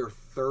 I think they're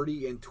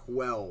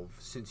 30-12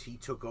 since he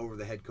took over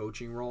the head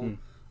coaching role.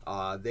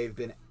 They've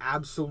been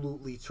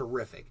absolutely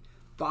terrific.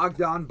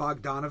 Bogdan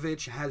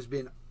Bogdanovic has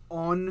been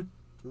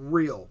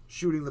unreal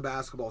shooting the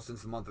basketball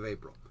since the month of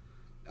April.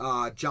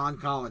 John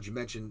Collins, you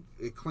mentioned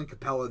Clint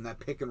Capella in that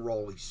pick and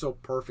roll. He's so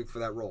perfect for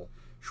that role.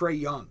 Trae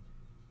Young,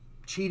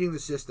 cheating the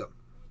system,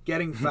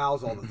 getting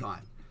fouls all the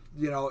time.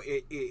 You know,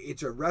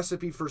 it's a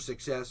recipe for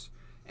success.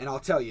 And I'll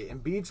tell you,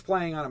 Embiid's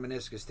playing on a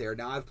meniscus tear.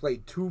 Now I've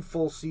played two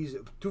full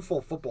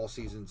football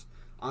seasons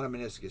on a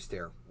meniscus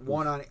tear.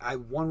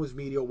 One was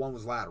medial, one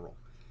was lateral.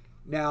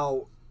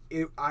 Now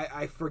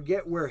I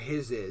forget where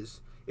his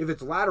is. If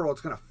it's lateral,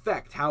 it's going to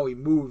affect how he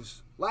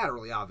moves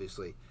laterally,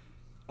 obviously.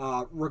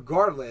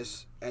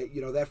 Regardless,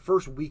 that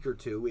first week or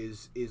two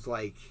is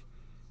like,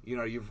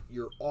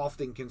 you're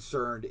often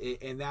concerned,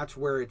 and that's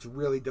where it's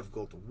really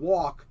difficult to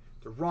walk,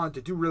 to run,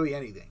 to do really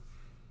anything.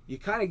 You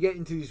kind of get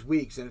into these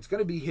weeks, and it's going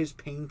to be his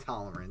pain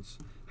tolerance,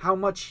 how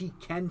much he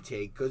can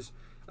take. Because,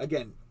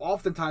 again,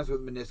 oftentimes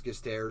with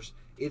meniscus tears,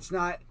 it's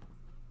not,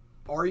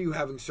 are you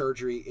having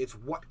surgery? It's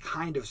what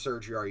kind of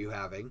surgery are you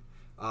having?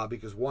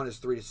 Because one is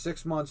 3 to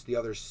 6 months, the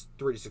other is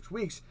 3 to 6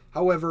 weeks.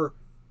 However,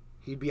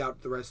 he'd be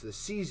out the rest of the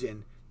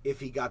season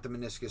if he got the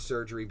meniscus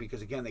surgery,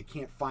 because, again, they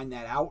can't find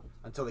that out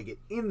until they get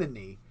in the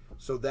knee.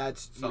 So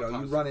that's,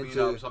 sometimes you run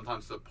into...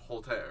 sometimes the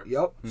whole tear.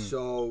 Yep.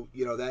 So,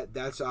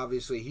 that's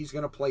obviously, he's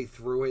going to play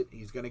through it.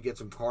 He's going to get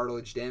some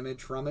cartilage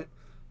damage from it.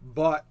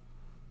 But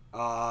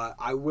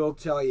I will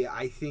tell you,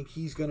 I think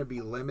he's going to be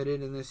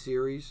limited in this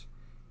series.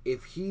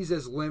 If he's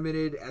as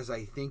limited as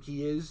I think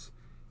he is,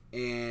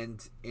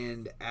 and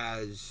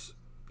as,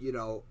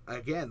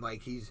 again,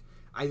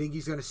 I think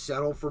he's going to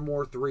settle for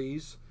more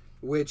threes,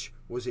 which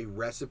was a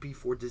recipe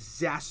for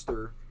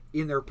disaster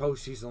in their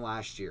postseason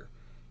last year.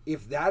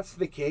 If that's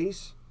the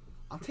case,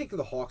 I'm taking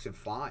the Hawks in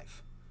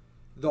 5.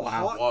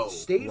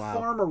 State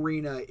Farm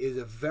Arena is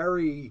a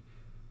very,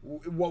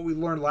 what we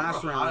learned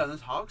last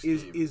round,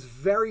 is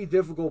very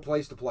difficult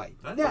place to play.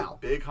 That's now, a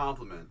big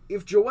compliment.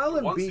 If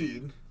Joel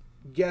Embiid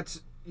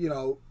gets,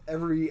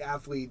 every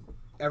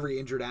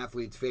injured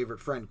athlete's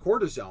favorite friend,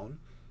 cortisone,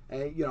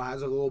 and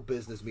has a little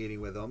business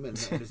meeting with him and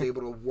is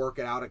able to work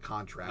it out a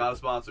contract. Not a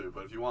sponsor,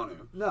 but if you want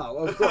to. No,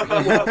 of course,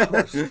 of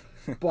course.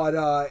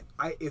 But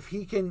if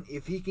he can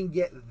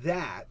get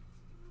that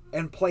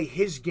and play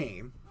his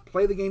game,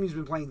 play the game he's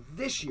been playing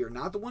this year,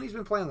 not the one he's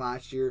been playing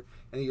last year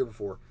and the year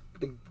before,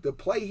 but the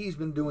play he's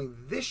been doing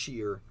this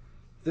year,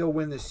 they'll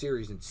win this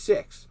series in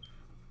 6.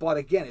 But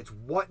again, it's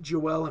what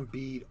Joel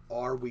Embiid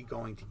are we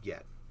going to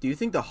get? Do you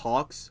think the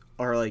Hawks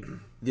are like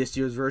this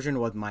year's version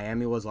of what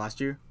Miami was last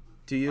year?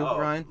 To you,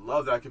 Ryan?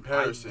 Love that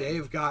comparison.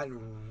 They've gotten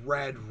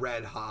red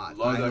hot.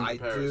 Love that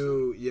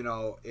comparison.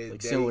 I do,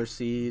 similar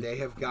seed. They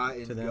have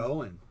gotten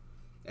going.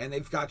 And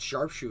they've got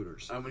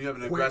sharpshooters. And when you have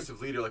an aggressive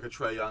leader like a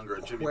Trae Young or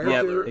a Jimmy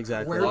Butler,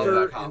 exactly.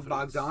 Huerter and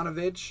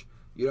Bogdanovic,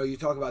 you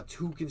talk about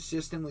two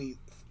consistently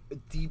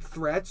deep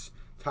threats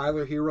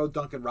Tyler Hero,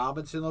 Duncan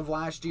Robinson of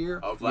last year.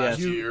 Of last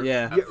Yes. year.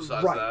 Yeah.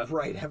 Emphasize that.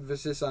 Right.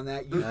 Emphasis on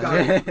that.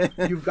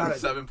 You've got a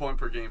 7 point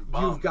per game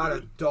bomb. You've got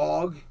a dude.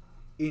 dog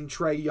in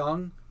Trey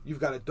Young. You've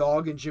got a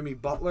dog in Jimmy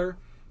Butler.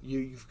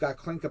 You've got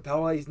Clint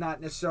Capella. He's not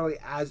necessarily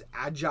as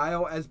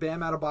agile as Bam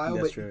Adebayo,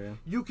 That's but true, yeah.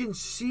 you can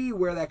see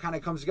where that kind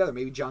of comes together.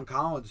 Maybe John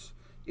Collins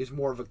is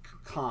more of a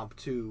comp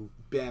to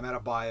Bam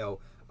Adebayo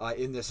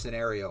in this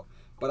scenario.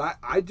 But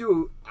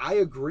I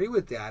agree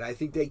with that. I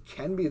think they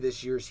can be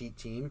this year's Heat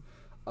team,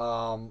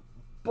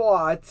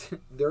 but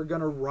they're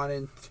going to run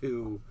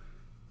into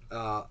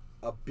a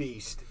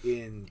beast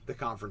in the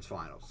conference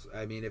finals.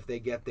 I mean, if they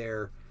get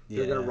there,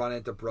 they're going to run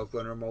into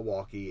Brooklyn or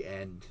Milwaukee,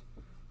 and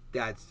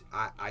that's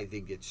I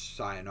think it's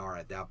sayonara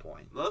at that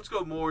point. Let's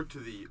go more to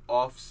the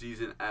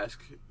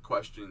off-season-esque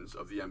questions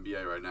of the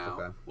NBA right now.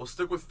 Okay. We'll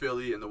stick with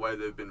Philly and the way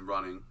they've been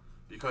running,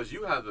 because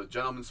you have the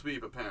gentleman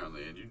sweep,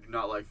 apparently, and you do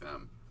not like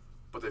them.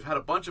 But they've had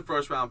a bunch of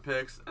first-round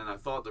picks, and I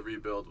thought the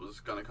rebuild was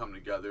going to come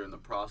together in the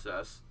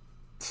process.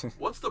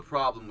 What's the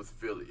problem with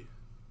Philly?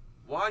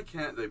 Why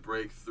can't they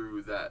break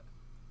through that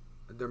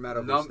Their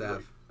medical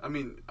staff.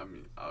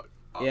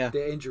 Yeah.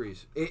 The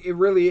injuries. It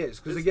really is.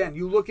 Because, again,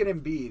 you look at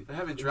Embiid. They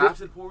haven't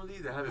drafted poorly.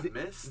 They haven't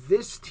missed.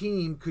 This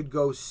team could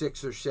go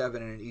 6 or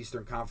 7 in an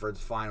Eastern Conference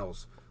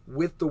Finals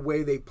with the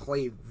way they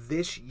played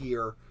this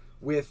year.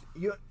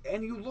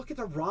 And you look at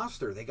the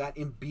roster. They got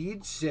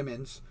Embiid,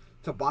 Simmons,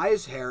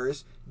 Tobias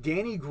Harris,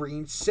 Danny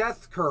Green,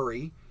 Seth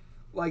Curry.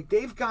 Like,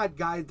 they've got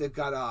guys that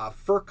got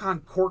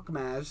Furkan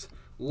Korkmaz.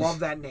 Love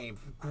that name.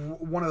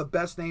 One of the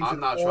best names I'm in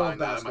not all trying of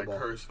that. I basketball.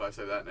 might curse if I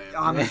say that name.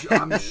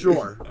 I'm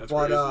sure. That's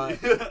But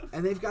crazy.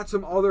 and they've got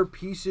some other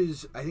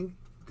pieces. I think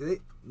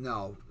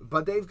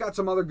but they've got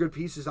some other good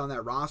pieces on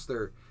that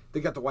roster. They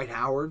got Dwight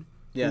Howard,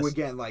 Yes. who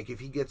again, like if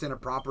he gets in a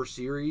proper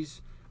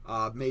series,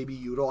 maybe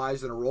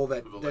utilized in a role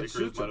that the Lakers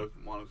suits might him.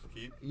 have wanted to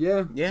keep.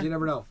 Yeah, Yeah. you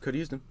never know. Could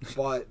use them.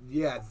 But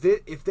yeah,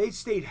 if they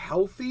stayed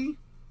healthy,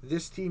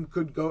 this team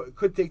could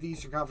take the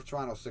Eastern Conference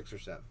Finals 6 or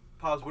 7.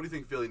 Paz, what do you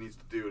think Philly needs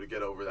to do to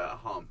get over that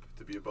hump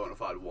to be a bona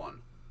fide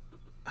one?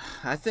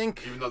 I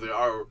think Even though they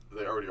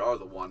already are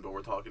the one, but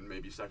we're talking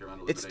maybe second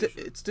round elimination.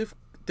 it's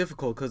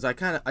difficult because I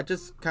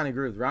just kind of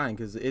agree with Ryan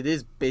because it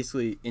is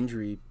basically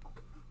injury,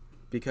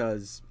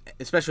 because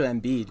especially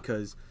Embiid,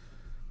 because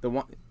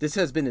this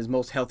has been his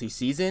most healthy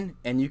season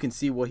and you can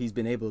see what he's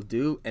been able to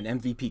do. An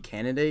MVP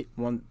candidate,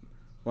 one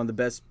of the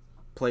best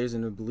players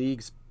in the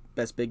league,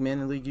 best big man in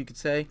the league, you could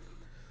say.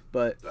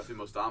 But Definitely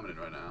most dominant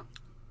right now.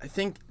 I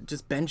think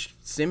just Ben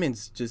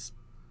Simmons just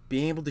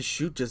being able to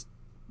shoot just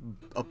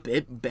a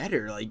bit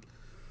better. Like,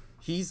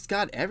 he's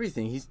got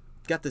everything. He's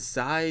got the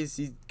size.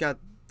 He's got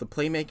the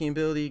playmaking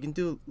ability. He can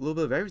do a little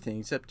bit of everything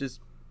except just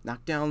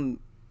knock down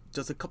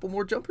just a couple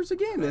more jumpers a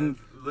game. And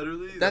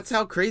literally, that's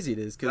how crazy it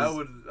is.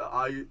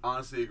 I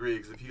honestly agree,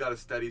 because if he got a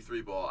steady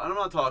 3-ball, and I'm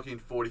not talking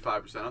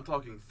 45%, I'm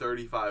talking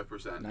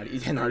 35%. Not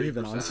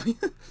even, honestly.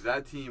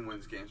 That team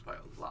wins games by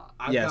a lot.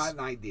 I've Yes. got an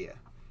idea.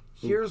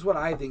 Here's what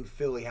I think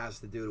Philly has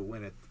to do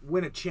to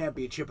win a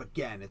championship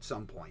again at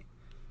some point.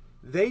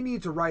 They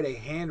need to write a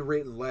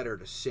handwritten letter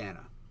to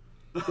Santa.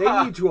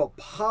 They need to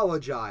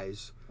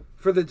apologize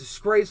for the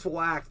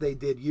disgraceful act they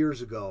did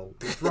years ago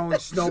in throwing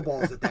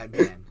snowballs at that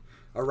man.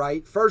 All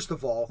right? First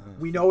of all,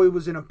 we know he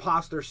was an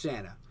imposter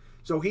Santa,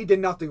 so he did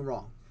nothing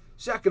wrong.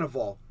 Second of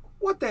all,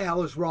 what the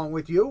hell is wrong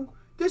with you?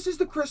 This is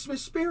the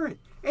Christmas spirit,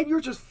 and you're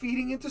just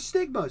feeding into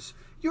stigmas.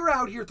 You're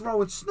out here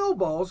throwing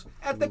snowballs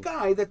at the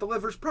guy that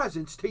delivers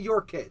presents to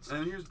your kids.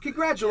 And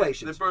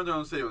Congratulations. Yeah, they burned their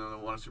own city when they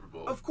won a Super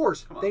Bowl. Of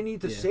course, Come on. they need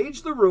to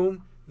sage the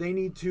room. They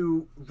need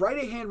to write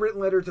a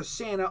handwritten letter to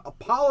Santa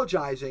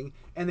apologizing,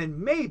 and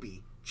then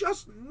maybe,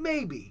 just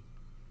maybe,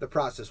 the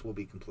process will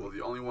be Well, complete.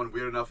 the only one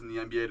weird enough in the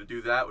NBA to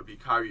do that would be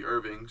Kyrie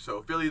Irving.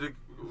 So Philly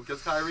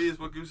gets Kyrie is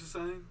what Goose is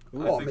saying?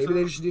 Well, I think maybe so.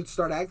 they just need to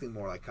start acting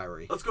more like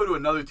Kyrie. Let's go to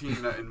another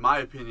team that, in my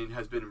opinion,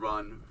 has been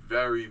run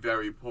very,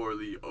 very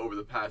poorly over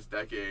the past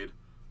decade.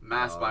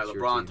 Masked by it's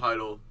your LeBron team.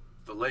 title,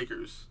 the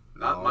Lakers.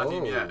 Not my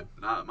team yet.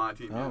 Not my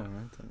team Oh, yet.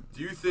 right.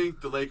 Do you think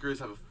the Lakers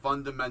have a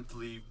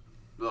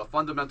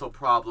fundamental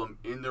problem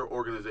in their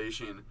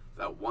organization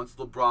that once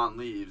LeBron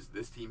leaves,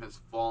 this team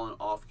has fallen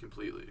off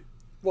completely?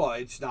 Well,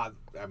 it's not.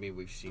 I mean,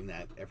 we've seen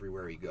that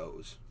everywhere he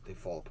goes. They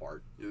fall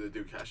apart. Yeah, they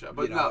do cash out.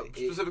 But You know,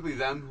 specifically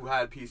them who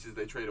had pieces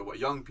they traded away.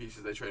 Young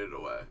pieces they traded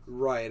away.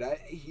 Right.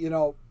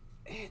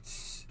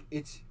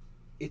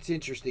 It's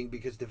interesting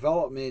because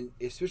development,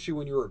 especially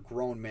when you're a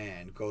grown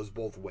man, goes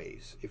both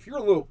ways. If you're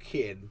a little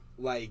kid,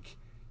 like,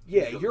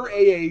 yeah, your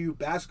AAU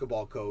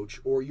basketball coach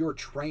or your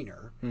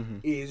trainer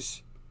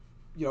is,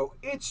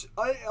 it's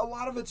a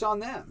lot of it's on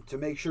them to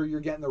make sure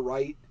you're getting the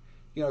right,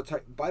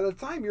 by the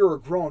time you're a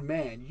grown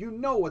man, you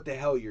know what the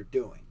hell you're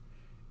doing.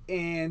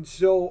 And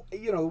so,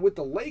 with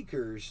the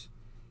Lakers,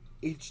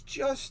 it's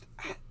just,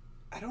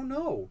 I don't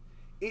know.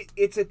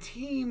 It's a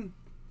team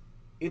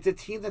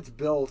that's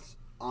built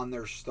on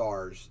their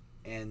stars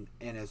and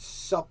a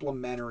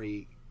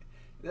supplementary,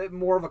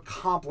 more of a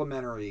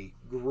complementary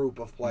group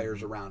of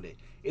players around it.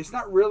 It's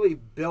not really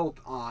built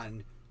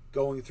on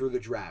going through the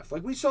draft.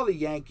 Like we saw the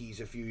Yankees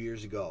a few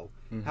years ago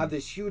have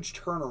this huge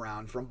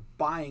turnaround from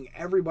buying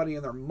everybody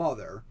and their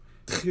mother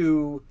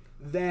to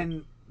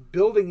then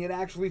building it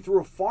actually through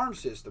a farm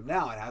system.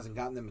 Now it hasn't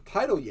gotten them a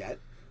title yet,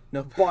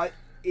 but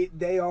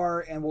they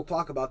are, and we'll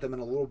talk about them in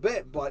a little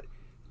bit. But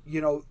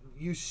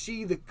you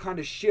see the kind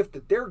of shift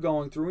that they're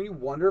going through, and you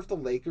wonder if the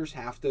Lakers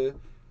have to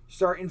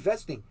start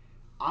investing.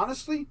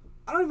 Honestly,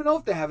 I don't even know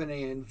if they have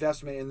any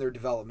investment in their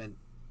development.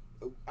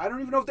 I don't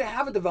even know if they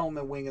have a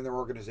development wing in their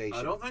organization.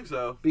 I don't think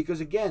so.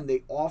 Because, again,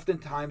 they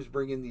oftentimes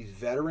bring in these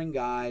veteran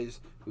guys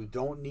who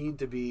don't need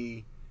to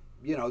be,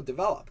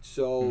 developed.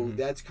 So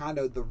that's kind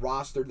of the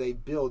roster they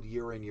build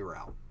year in, year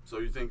out. So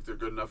you think they're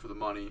good enough for the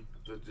money?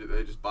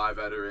 They just buy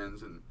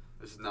veterans, and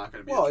this is not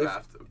going to be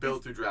a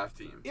build-through draft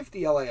team? If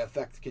the LA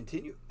effect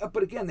continue.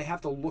 But, again, they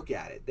have to look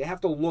at it. They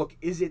have to look,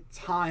 is it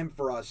time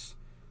for us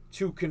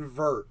to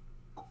convert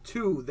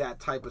to that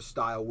type of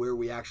style where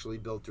we actually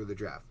build through the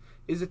draft?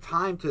 Is it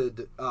time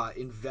to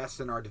invest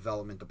in our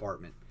development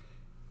department?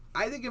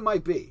 I think it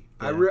might be.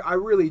 Yeah. I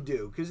really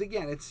do. Because,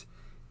 again,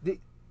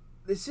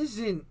 this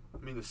isn't...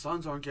 I mean, the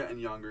Suns aren't getting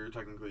younger,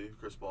 technically,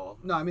 Chris Paul.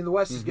 No, I mean, the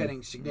West is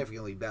getting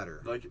significantly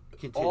better.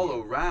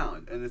 All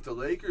around. And if the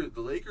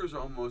Lakers are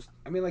almost...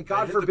 I mean,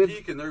 God forbid... the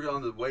peak and they're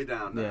on the way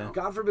down now.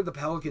 God forbid the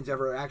Pelicans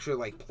ever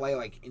actually, play,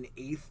 an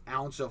eighth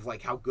ounce of,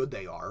 how good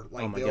they are.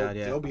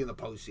 They'll be in the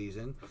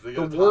postseason. If they get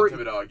Tom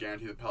Thibodeau, I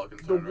guarantee the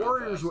Pelicans The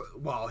Warriors...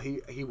 Well,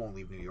 he won't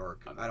leave New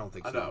York. I don't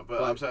think so. I know,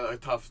 but I'm saying,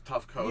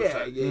 tough coach.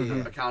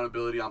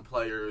 Accountability on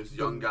players,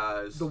 young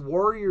guys. The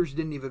Warriors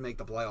didn't even make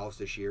the playoffs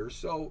this year,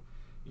 so...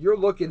 You're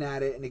looking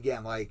at it, and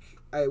again,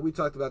 we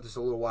talked about this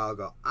a little while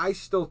ago. I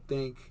still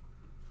think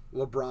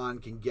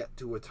LeBron can get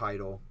to a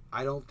title.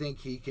 I don't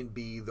think he can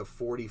be the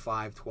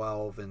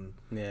 45-12 and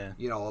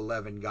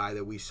 11 guy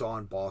that we saw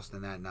in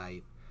Boston that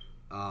night.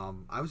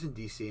 I was in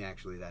D.C.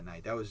 actually that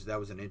night. That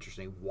was an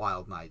interesting,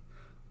 wild night.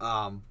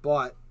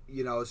 But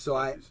so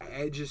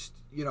I just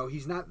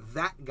he's not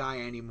that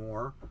guy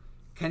anymore.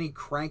 Can he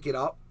crank it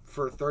up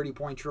for a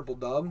 30-point triple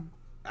dub?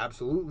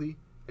 Absolutely.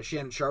 As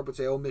Shannon Sharp would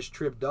say, "Oh, Miss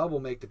Trip Dub will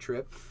make the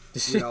trip," But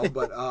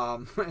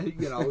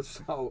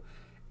so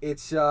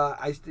it's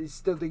I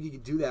still think he can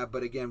do that.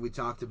 But again, we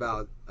talked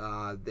about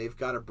they've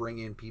got to bring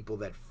in people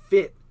that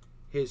fit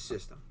his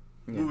system.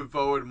 Yeah. Moving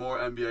forward, more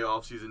NBA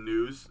offseason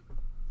news.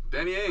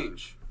 Danny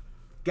Ainge,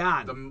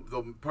 gone.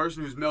 The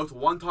person who's milked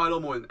one title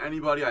more than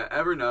anybody I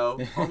ever know,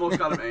 almost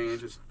got him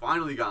Ainge, is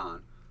finally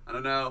gone. I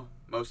don't know.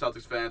 Most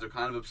Celtics fans are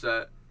kind of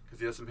upset because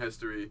he has some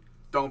history.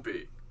 Don't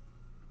be.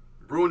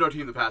 Ruined our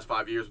team the past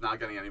 5 years, not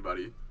getting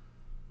anybody.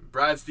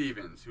 Brad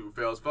Stevens, who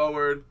fails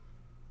forward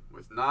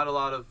with not a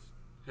lot of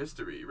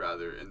history,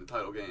 rather, in the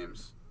title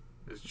games,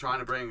 is trying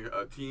to bring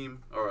a team,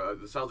 or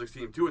the Celtics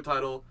team, to a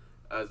title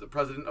as the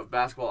president of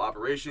basketball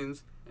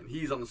operations, and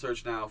he's on the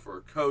search now for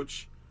a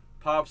coach.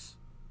 Pops,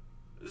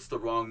 this is the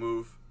wrong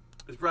move.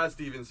 Is Brad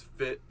Stevens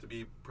fit to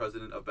be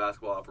president of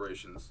basketball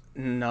operations?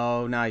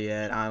 No, not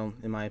yet.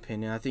 In my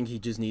opinion, I think he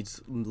just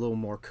needs a little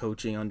more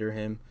coaching under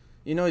him.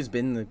 He's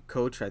been the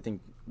coach, I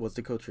think, was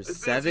the coach for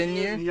 7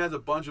 years. And he has a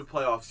bunch of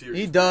playoff series.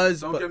 He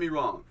does. Don't get me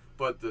wrong.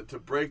 But to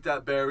break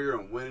that barrier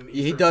and win an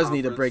Eastern he does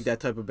need to break that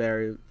type of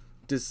barrier.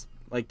 Just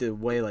like the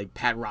way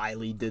Pat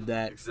Riley did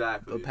that.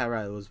 Exactly. Pat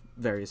Riley was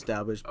very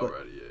established. But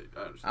already, yeah,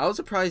 I understand. I was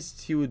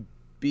surprised he would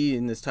be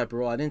in this type of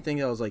role. I didn't think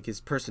that was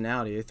his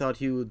personality. I thought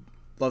he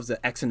loves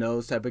the X and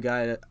O's type of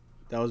guy.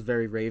 That was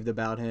very raved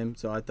about him.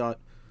 So I thought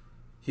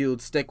he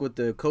would stick with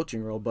the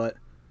coaching role, but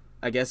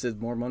I guess if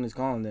more money's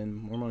calling, then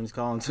more money's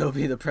calling, so he'll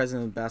be the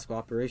president of basketball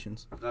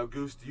operations. Now,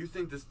 Goose, do you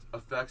think this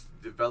affects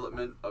the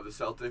development of the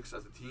Celtics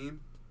as a team?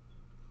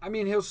 I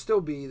mean, he'll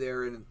still be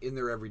there in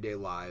their everyday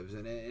lives,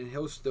 and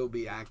he'll still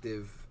be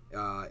active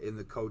in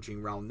the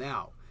coaching realm.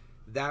 Now,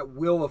 that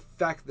will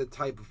affect the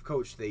type of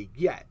coach they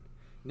get.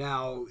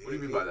 Now, what do you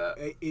mean by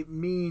that? It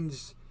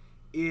means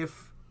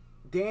if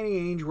Danny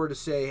Ainge were to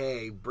say,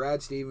 hey,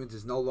 Brad Stevens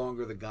is no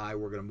longer the guy,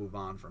 we're going to move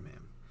on from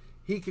him,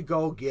 he could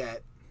go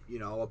get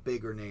a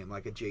bigger name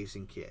like a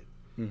Jason Kidd.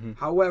 Mm-hmm.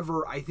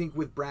 However, I think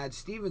with Brad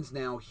Stevens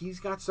now,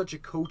 he's got such a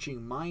coaching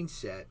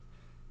mindset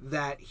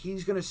that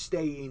he's going to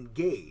stay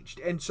engaged.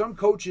 And some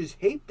coaches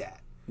hate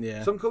that.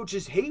 Yeah. Some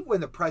coaches hate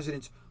when the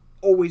president's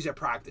always at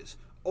practice,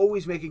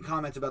 always making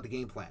comments about the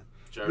game plan.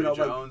 Jerry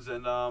Jones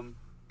and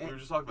we were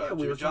just talking about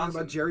we were talking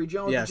about Jerry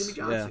Jones and Jimmy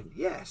Johnson.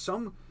 Yeah,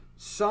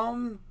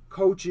 some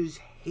coaches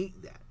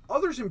hate that.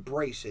 Others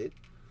embrace it.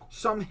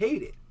 Some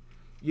hate it.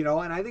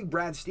 And I think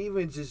Brad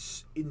Stevens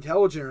is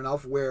intelligent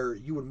enough where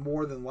you would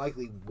more than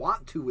likely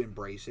want to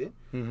embrace it.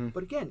 Mm-hmm.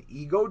 But again,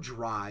 ego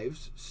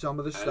drives some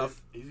of the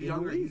stuff. He's a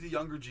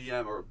younger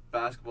GM or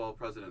basketball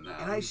president now.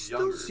 And I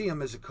still see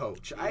him as a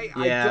coach. I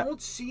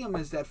don't see him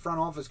as that front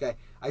office guy.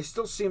 I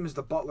still see him as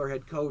the Butler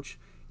head coach.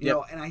 You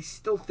know, and I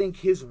still think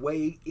his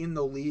way in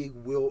the league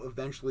will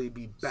eventually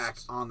be back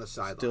on the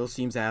sideline. Still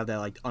seems to have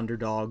that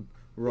underdog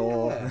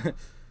role. Yeah.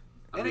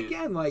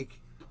 Again,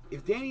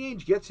 if Danny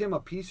Ainge gets him a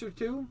piece or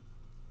two,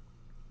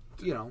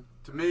 to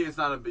me, it's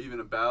not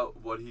even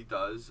about what he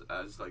does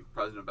as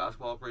president of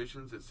basketball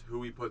operations. It's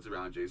who he puts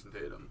around Jason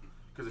Tatum.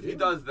 Because if he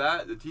does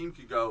that, the team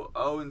could go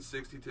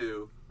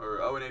 0-62 or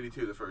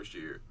 0-82 the first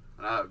year,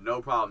 and I have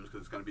no problems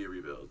because it's going to be a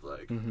rebuild.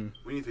 Like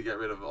we need to get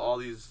rid of all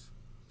these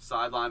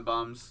sideline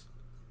bums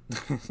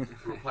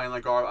who are playing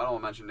like garbage. I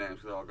don't want to mention names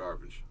because they're all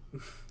garbage.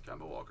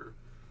 Kemba Walker.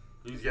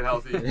 You need to get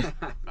healthy.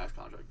 Max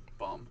contract.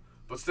 Bum.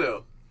 But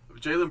still,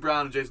 Jaylen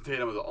Brown and Jason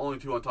Tatum are the only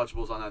two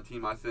untouchables on that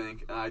team, I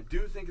think. And I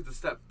do think it's a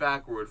step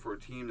backward for a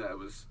team that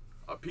was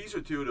a piece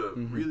or two to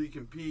really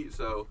compete.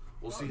 So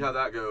we'll see how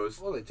that goes.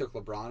 Well, they took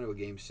LeBron to a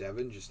Game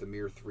 7 just a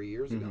mere 3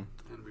 years ago.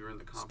 And we were in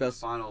the conference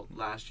final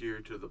last year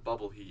to the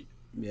bubble heat.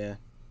 Yeah.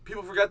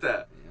 People forget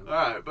that. Yeah.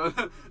 All right, but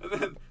and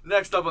then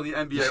next up on the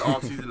NBA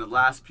offseason, the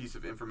last piece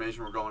of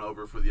information we're going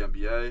over for the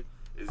NBA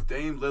is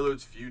Dame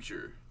Lillard's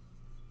future.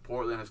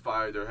 Portland has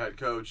fired their head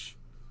coach.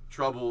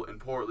 Trouble in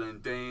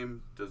Portland.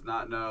 Dame does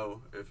not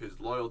know if his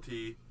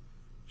loyalty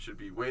should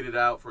be waited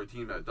out for a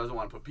team that doesn't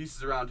want to put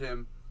pieces around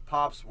him.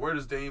 Pops, where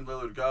does Dame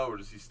Lillard go, or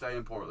does he stay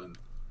in Portland?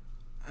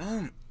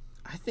 I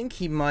think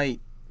he might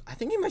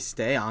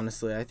stay,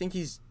 honestly. I think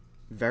he's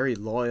very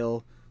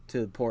loyal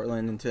to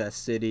Portland and to that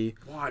city.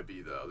 Why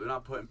be, though? They're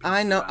not putting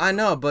pieces I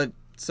know, but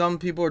some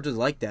people are just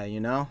like that, you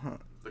know?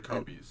 The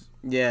Kobe's.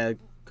 Yeah,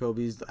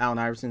 Kobe's, Allen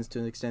Iverson's to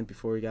an extent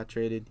before he got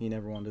traded. He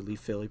never wanted to leave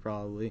Philly,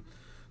 probably.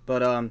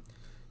 But,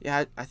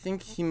 yeah, I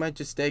think he might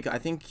just stay. I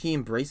think he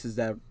embraces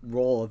that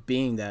role of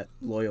being that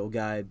loyal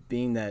guy,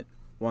 being that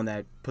one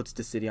that puts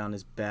the city on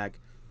his back.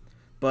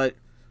 But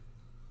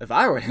if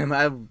I were him,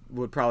 I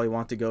would probably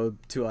want to go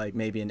to, like,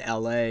 maybe in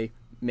L.A.,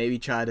 maybe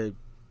try to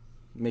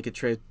make a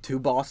trip to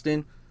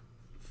Boston.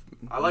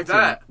 I like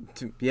that.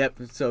 Yep.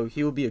 So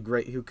he could be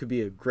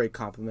a great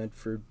compliment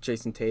for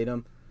Jason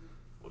Tatum.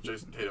 Well,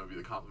 Jason Tatum would be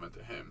the compliment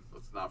to him.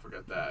 Let's not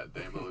forget that.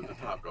 Dame Lillard's the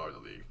top guard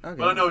in the league. Okay.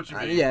 But I know what you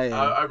mean. Yeah.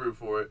 I root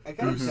for it. I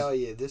gotta tell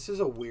you, this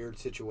is a weird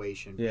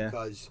situation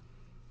because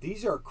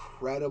these are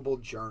credible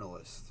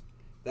journalists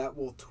that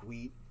will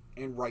tweet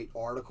and write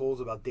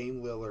articles about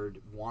Dame Lillard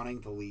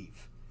wanting to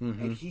leave.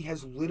 And he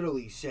has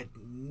literally said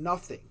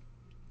nothing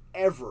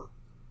ever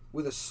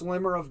with a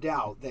slimmer of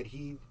doubt that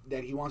he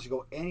wants to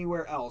go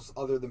anywhere else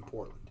other than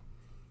Portland.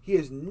 He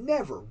has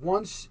never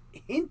once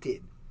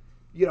hinted.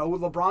 You know,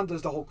 LeBron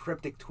does the whole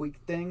cryptic tweet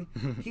thing.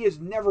 He has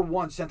never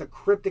once sent a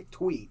cryptic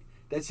tweet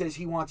that says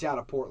he wants out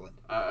of Portland.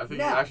 I think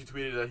he actually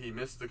tweeted that he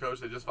missed the coach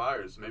they just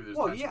fired. So maybe there's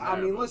tension there, I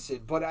mean,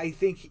 listen, but I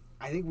think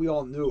we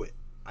all knew it.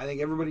 I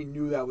think everybody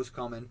knew that was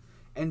coming,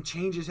 and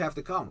changes have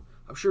to come.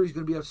 I'm sure he's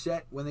going to be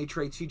upset when they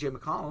trade C.J.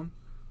 McCollum.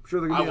 I'm sure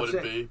they're going to be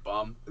upset. I wouldn't be.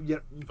 Bum. Yeah,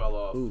 fell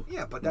off. Ooh.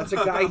 Yeah, but that's a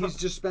guy he's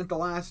just spent the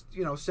last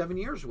 7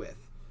 years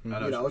with.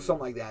 Something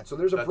like that. So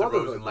there's a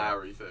brotherhood. That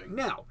Lowry thing.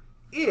 Now,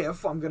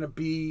 if I'm going to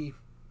be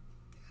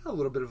a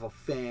little bit of a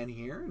fan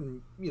here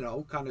and,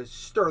 kind of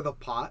stir the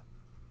pot,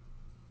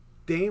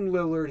 Dame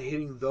Lillard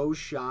hitting those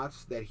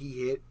shots that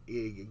he hit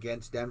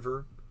against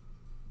Denver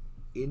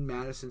in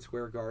Madison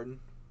Square Garden.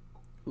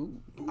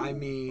 Ooh. I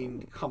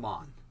mean, come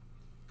on.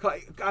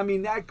 I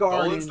mean, that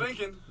Garden,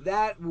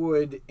 that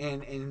would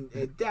and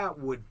that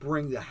would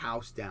bring the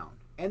house down,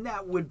 and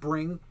that would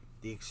bring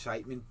the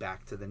excitement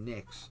back to the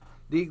Knicks.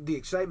 The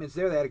excitement's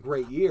there. They had a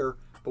great year,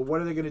 but what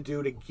are they going to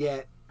do to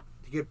get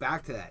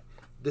back to that?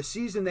 The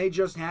season they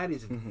just had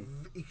is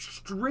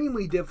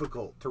extremely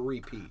difficult to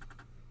repeat.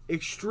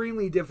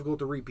 Extremely difficult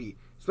to repeat,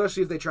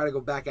 especially if they try to go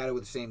back at it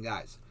with the same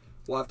guys.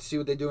 We'll have to see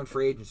what they do in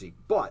free agency.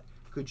 But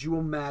could you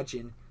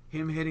imagine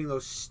him hitting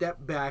those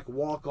step back,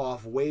 walk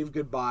off, wave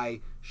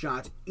goodbye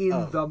shots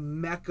in the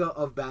mecca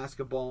of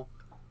basketball?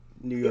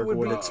 New York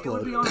would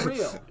explode. It would be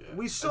unreal.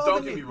 We saw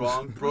don't get me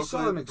wrong.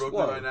 Brooklyn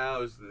explode right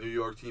now is the New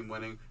York team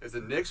winning. If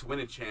the Knicks win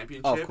a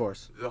championship, of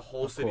course, the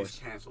whole city's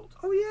canceled.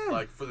 Oh yeah.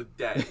 Like for the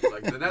day.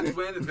 Like the Nets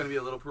win, it's gonna be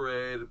a little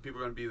parade. People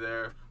are gonna be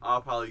there.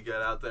 I'll probably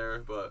get out there,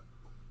 but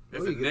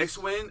if the Knicks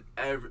win,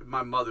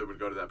 my mother would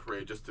go to that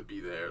parade just to be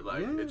there.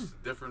 Like it's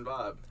a different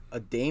vibe. A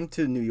Dame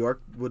to New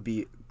York would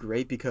be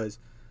great because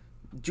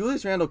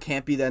Julius Randle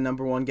can't be that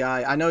number one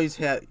guy. I know he's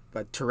had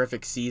a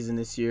terrific season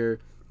this year,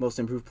 most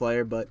improved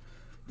player, but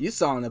you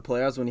saw in the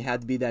playoffs when he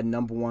had to be that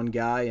number one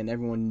guy, and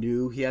everyone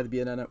knew he had to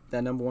be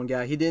that number one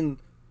guy. He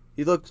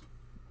looked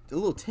a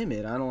little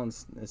timid. I don't want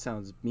to, it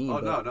sounds mean.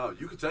 Oh, but no,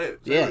 you could say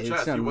it. Yeah, he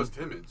was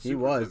timid. He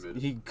was.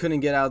 Timid. He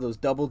couldn't get out of those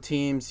double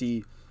teams.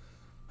 He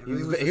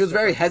was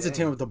very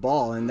hesitant with the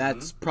ball, and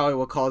that's probably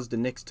what caused the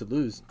Knicks to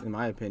lose, in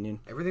my opinion.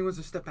 Everything was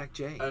a step back,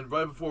 Jay. And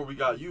right before we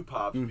got you,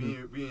 Pops, me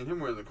and him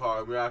were in the car,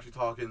 and we were actually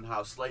talking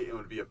how Slayton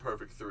would be a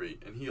perfect 3,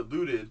 and he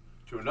alluded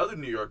to another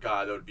New York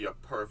guy that would be a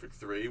perfect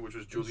 3, which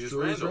was Julius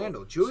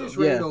Randle. Julius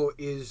Randle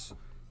is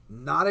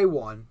not a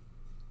 1,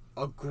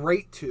 a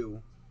great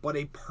 2, but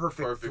a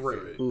perfect 3.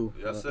 Ooh.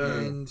 Yes, sir.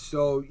 And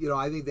so,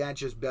 I think that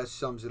just best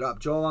sums it up.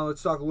 Joel,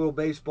 let's talk a little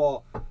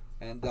baseball.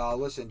 And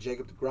listen,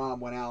 Jacob deGrom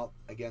went out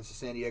against the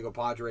San Diego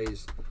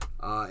Padres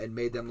and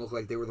made them look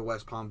like they were the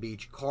West Palm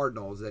Beach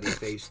Cardinals that he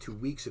faced 2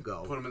 weeks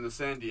ago. Put him in the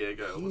San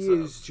Diego. He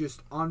is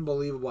just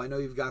unbelievable. I know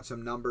you've got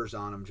some numbers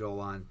on him,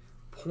 Joel.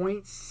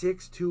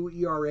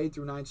 0.62 ERA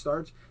through 9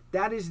 starts.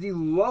 That is the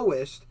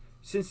lowest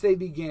since they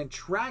began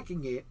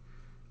tracking it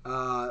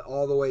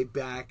all the way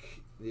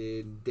back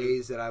in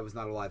days that I was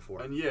not alive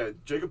for. And yeah,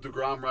 Jacob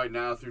DeGrom right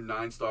now through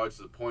 9 starts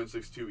is a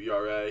 .62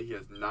 ERA. He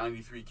has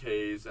 93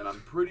 Ks, and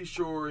I'm pretty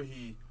sure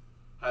he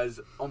has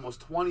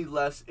almost 20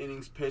 less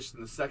innings pitched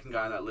than the second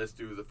guy on that list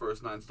through the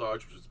first 9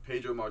 starts, which is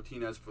Pedro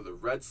Martinez for the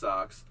Red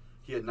Sox.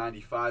 He had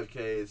 95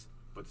 Ks,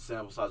 but the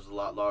sample size was a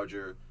lot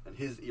larger, and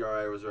his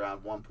ERA was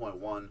around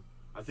 1.1.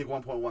 I think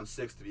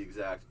 1.16 to be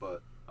exact,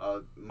 but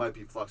might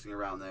be fluxing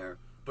around there.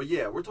 But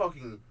yeah, we're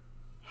talking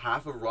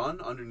half a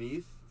run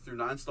underneath through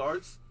 9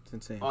 starts. It's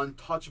insane.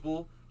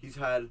 Untouchable. He's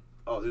had...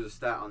 Oh, there's a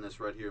stat on this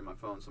right here in my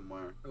phone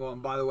somewhere. Well,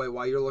 and by the way,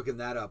 while you're looking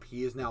that up,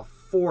 he is now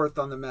 4th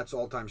on the Mets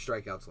all-time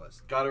strikeouts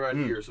list. Got it right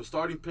here. So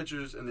starting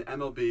pitchers in the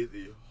MLB,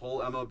 the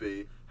whole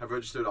MLB, have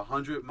registered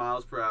 100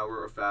 miles per hour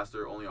or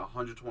faster only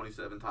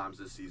 127 times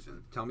this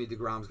season. Tell me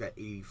DeGrom's got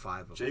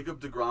 85 of them. Jacob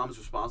DeGrom is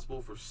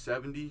responsible for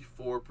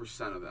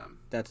 74% of them.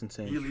 That's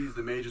insane. He leads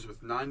the majors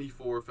with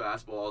 94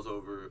 fastballs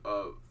over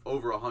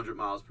 100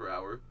 miles per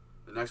hour.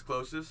 The next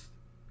closest,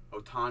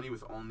 Ohtani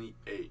with only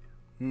 8.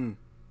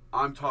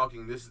 I'm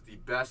talking, this is the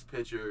best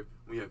pitcher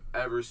we have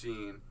ever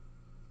seen,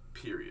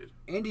 period.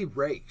 And he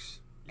rakes.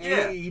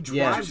 Yeah. And he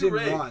drives and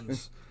Rake.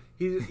 runs.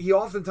 He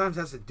oftentimes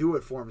has to do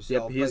it for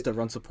himself. Yep, he has to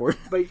run support.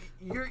 But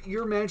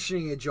you're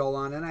mentioning it,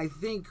 Jolan, and I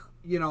think,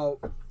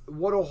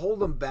 what'll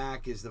hold him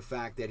back is the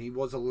fact that he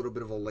was a little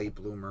bit of a late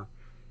bloomer,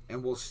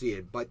 and we'll see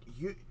it. But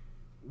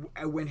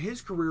when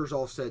his career is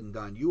all said and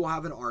done, you will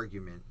have an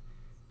argument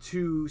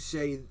to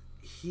say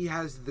he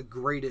has the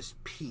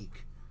greatest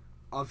peak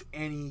of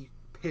any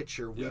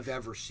pitcher we've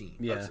ever seen.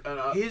 Yeah.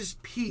 His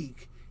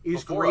peak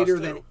is before greater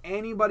us, than too.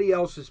 anybody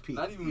else's peak.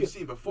 Not even we've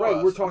seen before Right,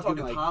 us. we're talking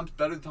I'm like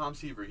better than Tom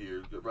Seaver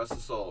here. Rest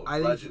his soul. I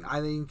Legend.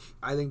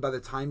 think by the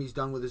time he's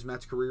done with his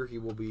Mets career, he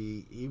will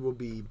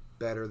be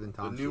better than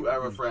Tom. The new Seaver.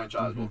 era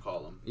franchise, we'll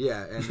call him.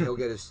 Yeah, and he'll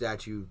get his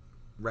statue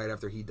right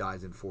after he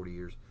dies in 40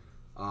 years.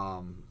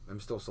 I'm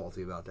still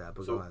salty about that,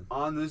 but go So ahead.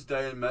 on this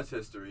day in Mets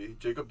history,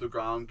 Jacob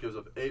DeGrom gives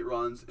up 8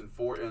 runs in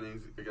 4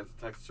 innings against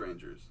the Texas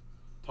Rangers.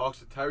 Talks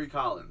to Terry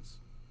Collins.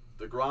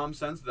 DeGrom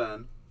since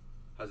then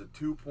has a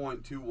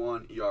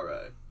 2.21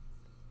 ERA.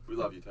 We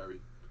love you, Terry.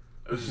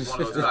 It was just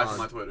one of those facts on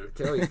my Twitter.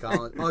 Terry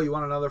Collins. Oh, you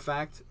want another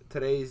fact?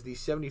 Today is the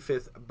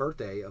 75th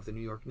birthday of the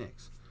New York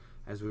Knicks,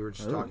 as we were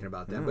just talking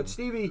about them. But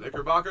Stevie,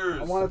 Knickerbockers.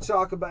 I want to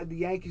talk about the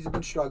Yankees have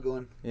been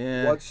struggling.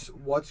 Yeah.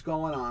 What's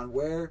going on?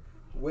 Where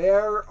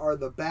are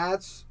the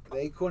bats?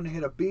 They couldn't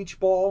hit a beach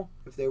ball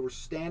if they were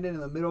standing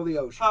in the middle of the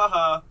ocean.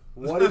 Haha.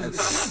 What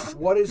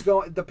is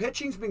going? The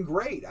pitching's been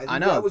great. I think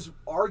know. that was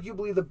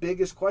arguably the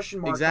biggest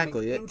question mark coming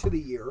Exactly. into the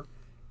year,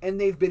 and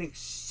they've been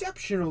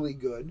exceptionally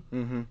good.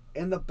 Mm-hmm.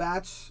 And the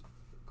bats,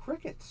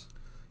 crickets.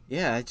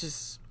 Yeah,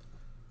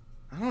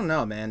 I don't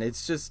know, man.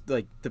 It's just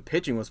like the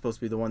pitching was supposed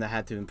to be the one that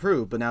had to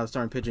improve, but now the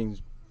starting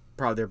pitching's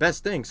probably their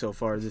best thing so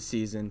far this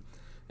season,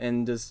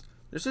 and there's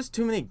just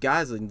too many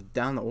guys like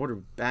down the order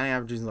batting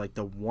averages in like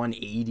the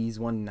 180s,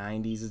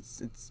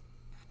 190s. It's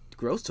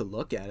gross to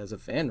look at as a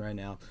fan right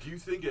now. Do you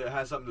think it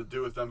has something to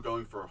do with them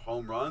going for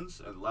home runs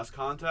and less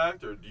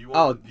contact, or do you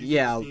think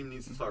this team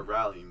needs to start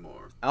rallying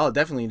more? Oh,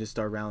 definitely need to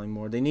start rallying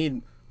more. They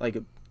need like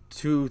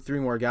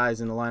 2-3 more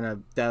guys in the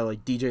lineup that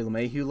like DJ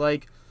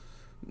LeMahieu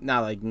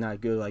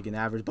not good like an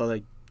average, but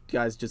like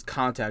guys just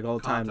contact all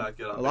the time.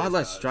 A lot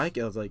less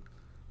strikeouts. Like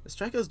the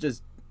strikeouts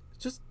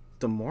just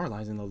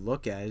demoralizing to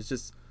look at. It's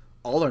just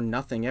all or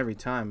nothing every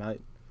time.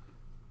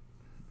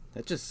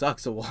 That just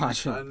sucks to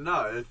watch.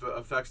 No, it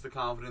affects the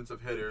confidence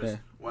of hitters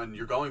when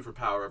you're going for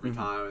power every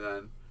time, and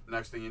then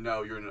next thing you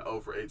know, you're in an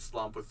 0-for-8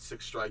 slump with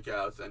 6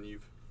 strikeouts, and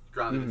you've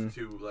grounded into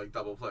 2 like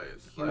double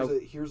plays.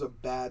 Here's a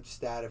bad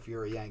stat if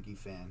you're a Yankee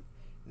fan.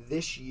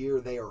 This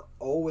year they are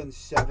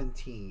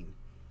 0-17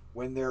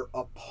 when their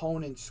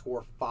opponents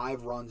score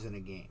 5 runs in a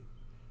game.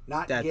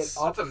 That's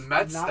a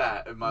Mets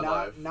stat in my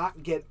life.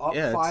 Not get up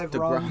 5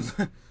 runs.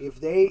 If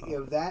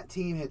that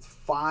team hits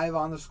 5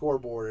 on the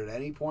scoreboard at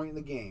any point in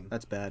the game,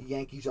 that's bad. The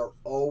Yankees are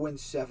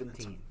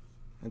 0-17.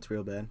 That's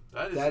real bad.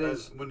 That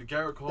is when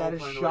Garrett Cole playing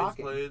the way he's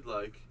played,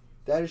 like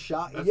that is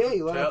shocking.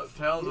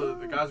 Tell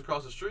the guys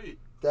across the street.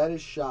 That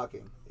is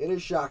shocking. It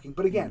is shocking.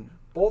 But again,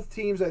 both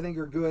teams I think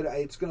are good.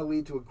 It's going to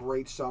lead to a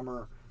great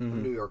summer of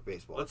New York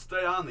baseball. Let's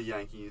stay on the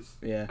Yankees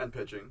and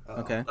pitching.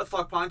 Okay. Let's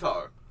talk Pine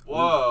Tar.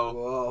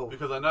 Whoa.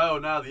 Because I know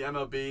now the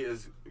MLB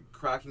is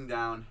cracking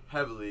down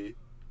heavily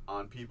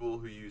on people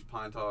who use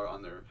Pine Tar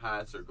on their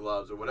hats or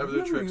gloves or whatever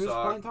their tricks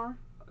are. Pine Tar?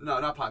 No,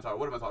 not Pine Tar.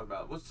 What am I talking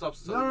about? What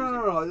substance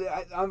No.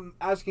 I'm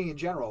asking in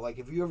general. Like,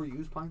 have you ever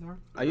used Pine Tar?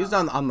 I used it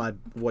on my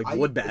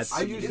wood bats.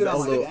 I used it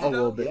on a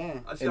little bit. Yeah.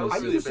 I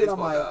used it on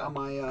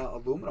my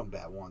aluminum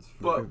bat once.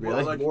 But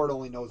really? like, Lord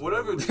only knows.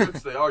 Whatever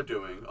tricks they are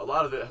doing, a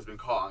lot of it has been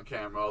caught on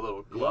camera. A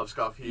little glove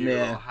scuff here,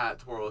 a little hat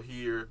twirl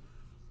here.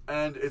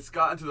 And it's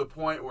gotten to the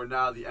point where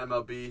now the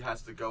MLB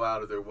has to go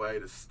out of their way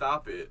to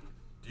stop it.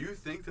 Do you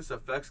think this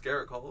affects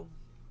Garrett Cole?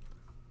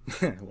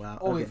 Wow.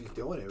 Only if he's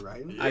doing it,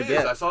 right? I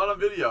guess. I saw it on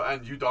video,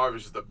 and Yu Darvish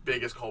is the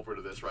biggest culprit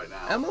of this right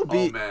now.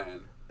 MLB, oh,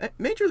 man.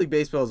 Major League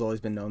Baseball has always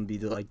been known to be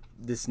like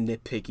this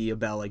nitpicky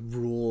about like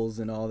rules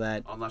and all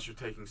that. Unless you're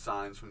taking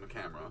signs from the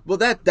camera. Well,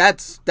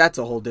 that's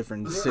a whole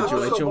different Yeah,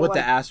 situation also, with but, the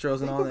like, Astros and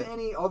think all of that.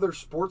 any other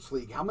sports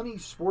league. How many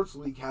sports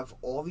league have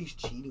all these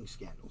cheating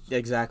scandals?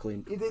 Exactly.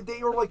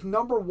 They are like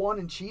number one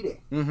in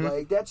cheating. Mhm.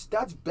 Like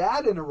that's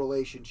bad in a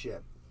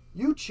relationship.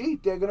 You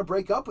cheat, they're gonna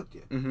break up with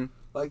you. Mm-hmm.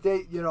 Like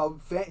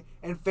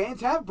and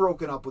fans have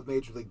broken up with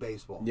Major League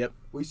Baseball. Yep.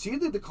 We see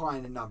the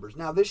decline in numbers.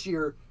 Now this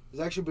year has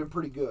actually been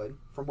pretty good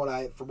from what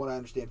I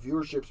understand.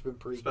 Viewership's been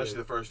pretty Especially good.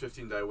 the first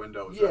 15-day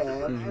window. Was Yeah,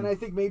 record-breaking. and I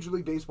think Major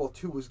League Baseball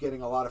too was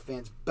getting a lot of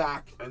fans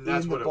back And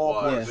that's in what the it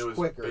was. ballparks It was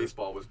quicker.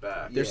 baseball was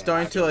back. They're Yeah,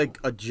 starting to actually. like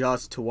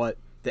adjust to what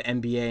the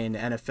NBA and the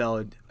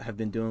NFL have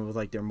been doing with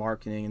like their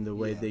marketing and the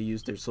way Yeah. they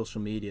use their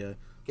social media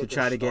Get to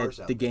their try to stars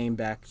get out the there. game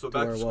back So to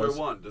back where to it square was.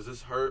 one. Does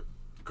this hurt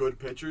good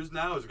pitchers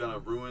now? Is it going to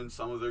ruin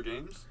some of their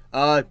games?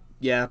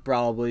 Yeah,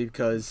 probably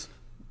because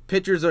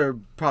pitchers are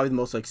probably the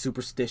most like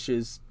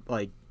superstitious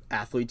like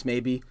athletes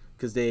maybe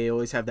because they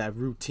always have that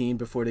routine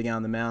before they get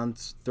on the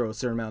mound, throw a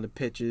certain amount of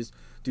pitches,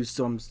 do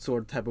some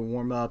sort of type of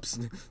warm ups,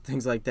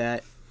 things like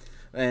that.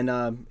 And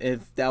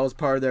if that was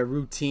part of their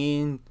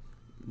routine,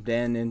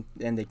 then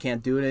and they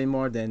can't do it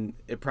anymore, then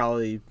it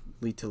probably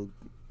lead to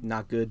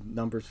not good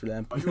numbers for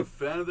them. Are you a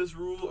fan of this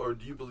rule, or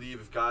do you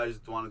believe if guys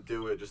want to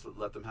do it, just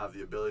let them have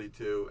the ability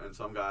to, and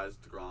some guys,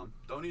 DeGrom,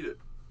 don't need it?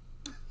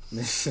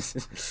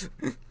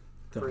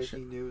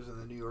 Breaking news in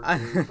the New York I-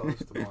 Daily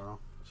Post tomorrow.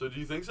 So do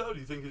you think so? Do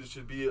you think it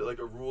should be like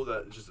a rule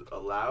that is just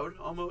allowed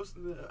almost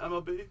in the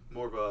MLB?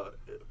 More of a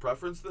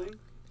preference thing?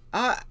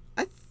 I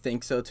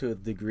think so to a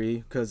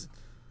degree because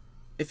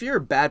if you're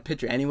a bad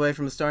pitcher anyway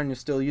from the start and you're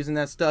still using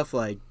that stuff,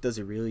 like, does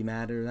it really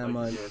matter that Like,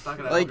 much? yeah, it's not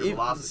going to Like, help your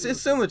velocity.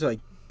 it's similar to like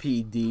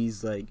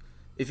PEDs. Like,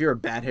 if you're a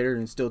bad hitter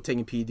and still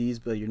taking PEDs,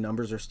 but your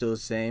numbers are still the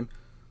same,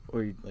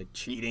 or you're like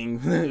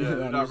cheating. Yeah,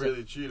 you're not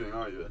really cheating,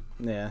 are you?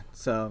 Yeah.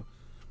 So,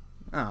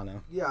 I don't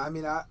know. Yeah, I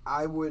mean,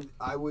 I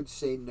would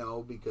say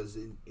no because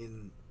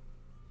in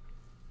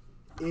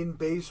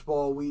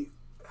baseball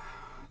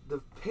the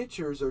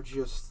pitchers are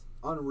just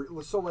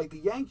unreal. So like the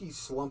Yankees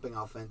slumping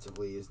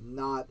offensively is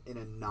not an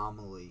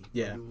anomaly.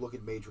 Yeah. When you look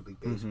at Major League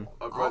Baseball,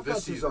 Right, this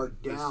offenses season. are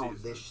down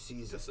this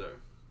season Yes, sir.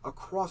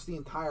 across the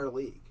entire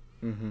league.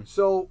 Mm-hmm.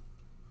 So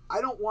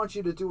I don't want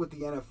you to do what the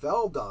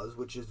NFL does,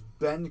 which is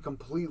bend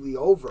completely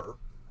over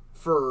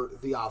for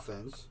the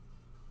offense.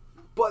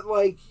 But,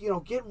 like,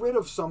 get rid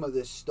of some of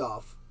this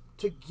stuff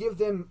to give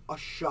them a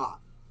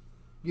shot.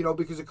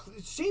 Because it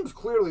seems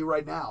clearly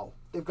right now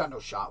they've got no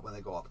shot when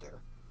they go up there.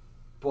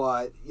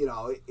 But,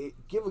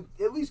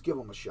 at least give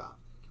them a shot.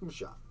 Give them a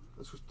shot.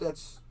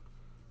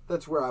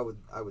 That's where I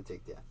would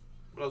take that.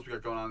 What else we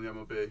got going on in the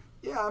MLB?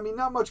 Yeah, I mean,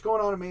 not much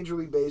going on in Major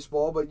League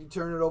Baseball, but you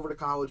turn it over to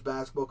college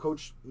basketball.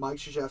 Coach Mike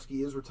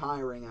Krzyzewski is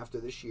retiring after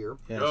this year.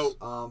 Yes.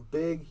 Go.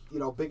 Big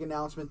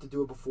announcement to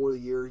do it before the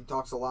year. He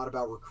talks a lot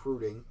about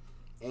recruiting,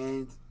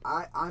 and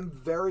I'm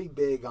very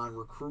big on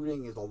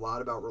recruiting. Is a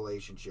lot about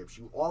relationships.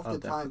 You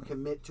oftentimes definitely.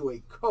 commit to a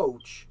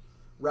coach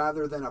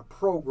rather than a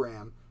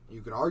program.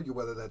 You can argue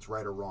whether that's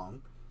right or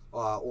wrong,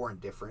 or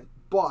indifferent,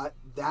 but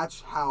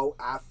that's how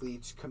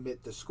athletes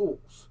commit to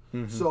schools.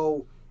 Mm-hmm.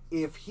 So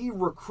if he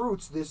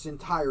recruits this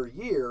entire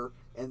year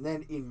and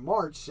then in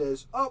March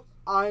says, "Oh,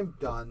 I'm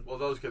done," Well,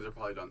 those kids are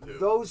probably done too.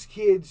 those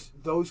kids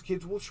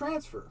will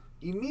transfer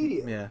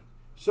immediately. Yeah.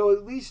 So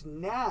at least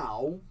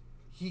now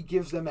he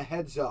gives them a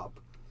heads up,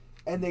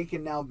 and they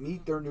can now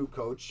meet their new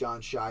coach, John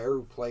Shire,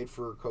 who played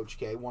for Coach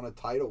K, won a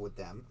title with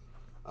them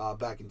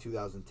back in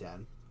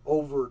 2010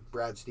 over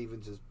Brad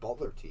Stevens'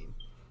 Butler team.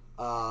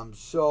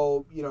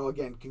 So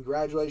again,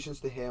 congratulations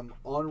to him.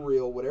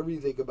 Unreal. Whatever you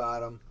think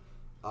about him.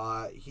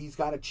 He's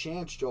got a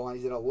chance, Joel, and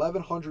he's at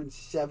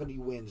 1,170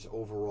 wins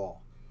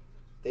overall.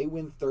 They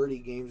win 30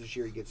 games this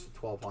year, he gets to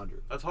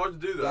 1,200. That's hard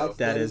to do, though.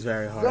 That is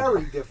very hard.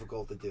 Very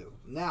difficult to do.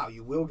 Now,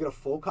 you will get a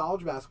full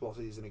college basketball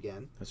season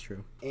again. That's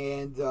true.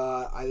 And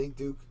I think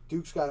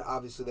Duke's got,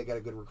 obviously, they got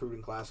a good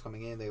recruiting class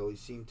coming in. They always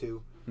seem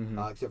to,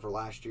 except for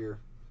last year.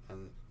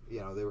 And,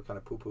 they were kind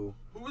of poo-poo.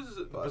 Who was,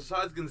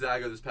 besides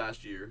Gonzaga this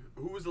past year,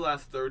 who was the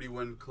last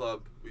 30-win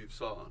club we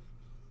saw?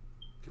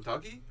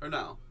 Kentucky or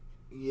no?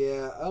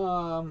 Yeah,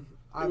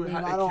 I mean, it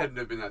I don't couldn't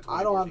have been that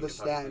have the 2014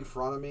 stat Kentucky in team.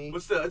 front of me.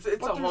 But still, it's a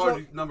But there's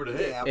hard number to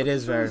hit. Yeah, It but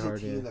is there's very hard,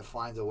 a team yeah. that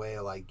finds a way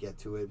to like get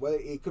to it. Well,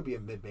 it could be a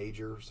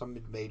mid-major. Some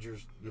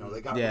mid-majors,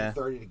 they got Yeah. to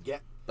 30 to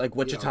get. Like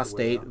Wichita to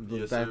State win,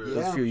 Yes, back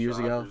sir. a few years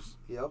ago. Shockers.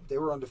 Yep, they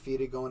were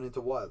undefeated going into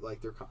what,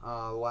 like their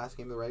last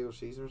game of the regular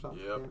season or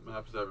something. Yep, it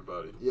happens to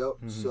everybody. Yep.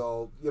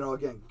 So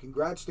again,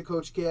 congrats to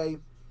Coach K.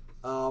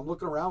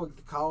 Looking around with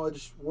the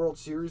College World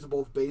Series of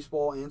both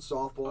baseball and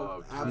softball,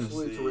 Oh,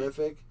 absolutely Tennessee.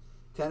 terrific.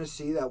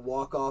 Tennessee, that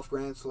walk-off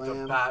grand The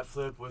slam. bat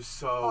flip was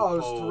so Oh, it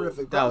was cold.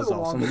 terrific. That Probably was the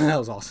awesome. longest- That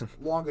was awesome.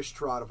 Longest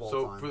trot of all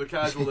So time. for the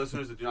casual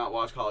listeners that do not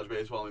watch college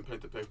baseball, let me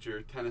paint the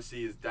picture.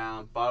 Tennessee is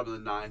down, bottom of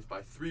the ninth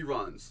by 3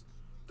 runs.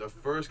 The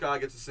first guy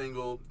gets a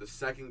single. The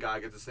second guy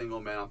gets a single.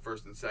 Man on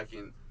first and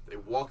second. They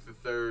walk the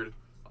third.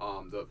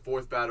 The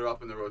fourth batter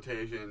up in the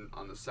rotation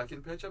on the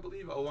second pitch, I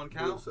believe. 0-1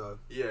 count. So,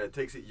 Yeah,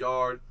 takes it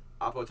yard.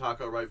 Apo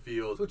Taco right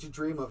field. That's what you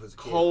dream of as a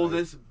kid.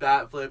 Coldest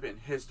bat flip in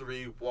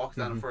history. Walks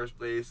down to first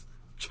base,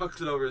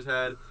 chucks it over his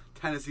head.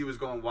 Tennessee was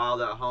going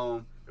wild at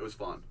home. It was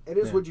fun. It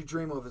is what you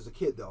dream of as a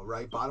kid, though,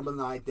 right? Bottom of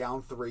the ninth,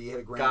 down 3, hit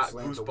a grand Got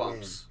slam to win.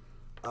 goosebumps.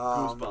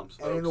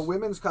 Goosebumps. And in the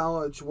Women's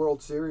College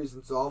World Series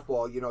in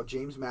softball,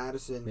 James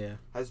Madison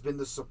has been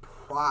the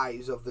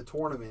surprise of the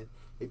tournament.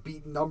 They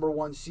beat number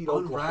 1 seed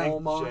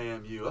Oklahoma.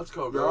 JMU. Let's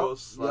go,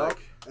 girls. Yep.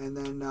 And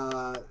then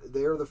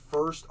they're the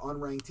first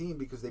unranked team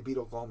because they beat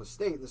Oklahoma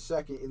State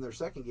in their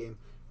second game.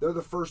 They're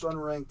the first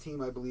unranked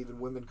team, I believe, in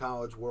Women's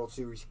College World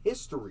Series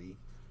history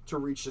to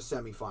reach the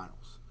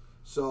semifinals.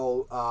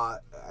 So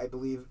I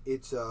believe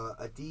it's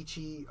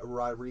Adichie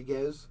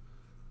Rodriguez,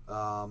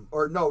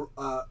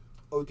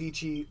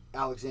 Odichie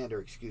Alexander,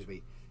 excuse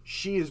me.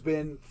 She has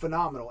been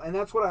phenomenal, and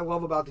that's what I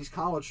love about these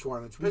college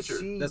tournaments. That's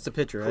the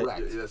pitcher, right?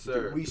 Correct. Yes,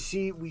 sir. We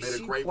see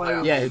great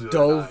players. Yeah, it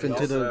dove into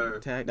Yes, the sir.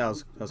 tag. That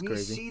was We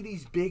crazy. see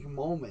these big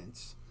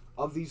moments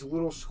of these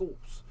little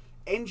schools.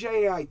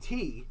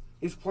 NJIT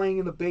is playing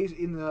in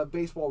the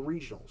baseball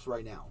regionals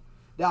right now.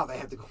 Now they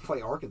have to go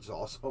play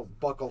Arkansas, so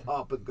buckle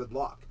up and good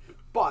luck.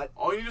 But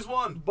all you need is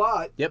one.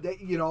 But Yep.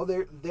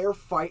 they're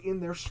fighting,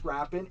 they're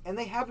scrapping, and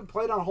they haven't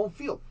played on a home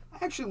field.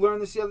 I actually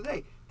learned this the other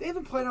day. They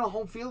haven't played on a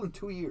home field in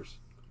 2 years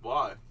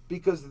Why?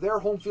 because their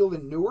home field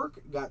in Newark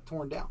got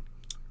torn down.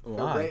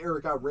 Why? Or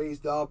it got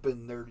raised up,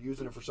 and they're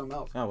using it for something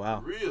else. Oh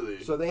wow.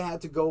 Really? So they had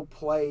to go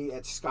play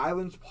at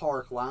Skylands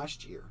Park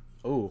last year.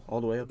 Oh,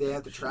 all the way up. They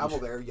had to travel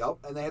there,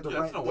 and they had to Yeah,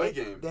 rent. that's an away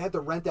game. They had to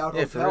rent out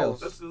Yeah, for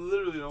hotels real. That's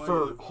literally no way.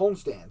 for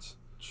homestands.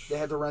 They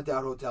had to rent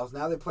out hotels.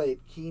 Now they play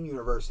at Keene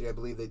University, I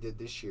believe they did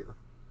this year.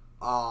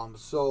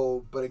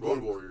 But again,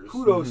 Road Warriors.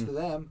 kudos to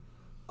them.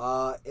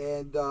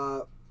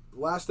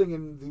 Last thing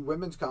in the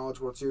Women's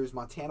College World Series,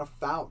 Montana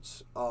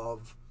Fouts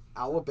of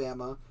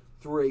Alabama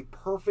threw a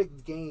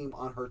perfect game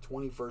on her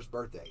 21st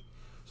birthday.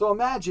 So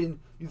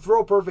imagine you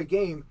throw a perfect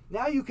game.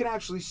 Now you can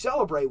actually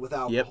celebrate with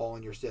alcohol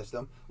in your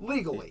system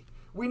legally.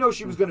 We know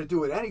she was going to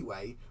do it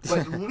anyway,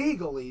 but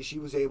legally she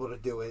was able to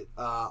do it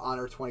on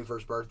her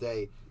 21st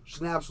birthday. It's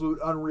an absolute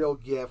unreal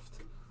gift,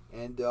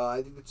 and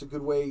I think it's a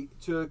good way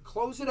to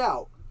close it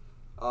out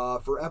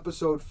for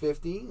episode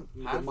 50.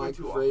 Halfway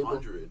to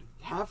 100.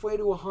 Halfway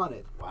to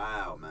 100.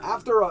 Wow, man.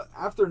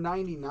 After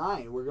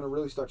 99, we're gonna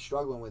really start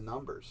struggling with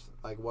numbers.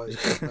 What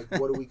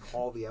do we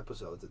call the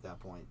episodes at that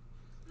point?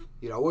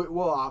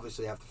 We'll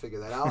obviously have to figure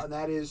that out, and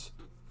that is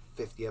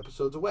 50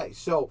 episodes away.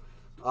 So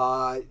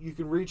you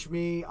can reach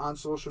me on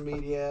social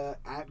media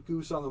at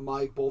Goose on the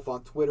Mic, both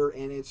on Twitter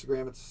and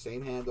Instagram. It's the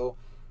same handle.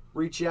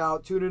 Reach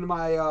out, tune into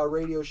my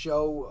radio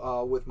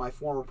show with my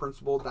former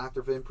principal,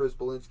 Dr. Vin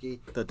Prisbalinski.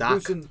 The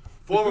doc.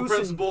 Former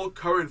principal,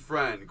 current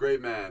friend,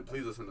 great man.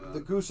 Please listen to that.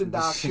 The Goose and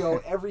Doc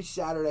Show every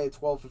Saturday at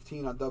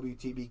 12:15 on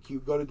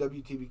WTBQ. Go to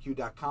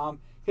WTBQ.com.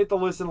 Hit the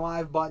listen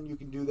live button. You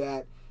can do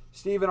that.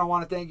 Steven, I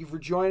want to thank you for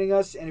joining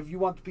us. And if you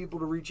want the people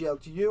to reach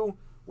out to you,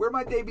 where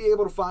might they be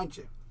able to find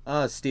you?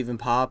 Stephen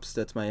Pops.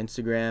 That's my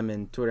Instagram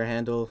and Twitter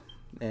handle.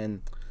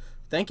 And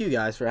thank you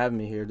guys for having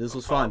me here. This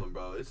was fun.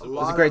 Bro. It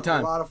was a great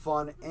time. A lot of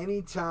fun.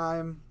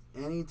 Anytime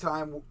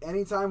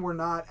we're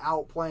not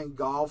out playing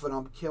golf and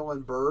I'm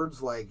killing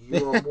birds,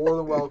 you are more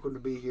than welcome to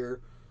be here.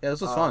 Yeah,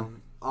 this was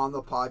fun. On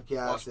the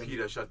podcast. Watch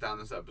PETA shut down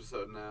this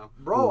episode now.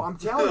 Bro, I'm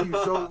telling you.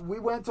 So we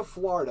went to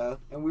Florida,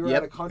 and we were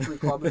at a country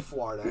club in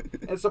Florida.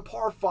 And it's a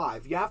par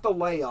 5. You have to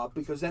lay up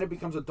because then it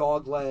becomes a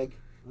dog leg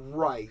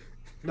right.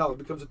 No, it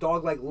becomes a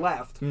dog leg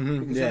left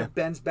because then it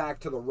bends back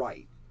to the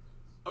right.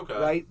 Okay.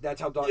 Right?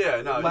 That's how dog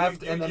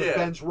left and then it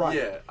bends right.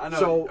 Yeah, I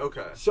know.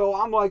 So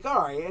I'm like,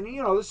 all right, and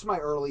this is my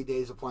early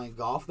days of playing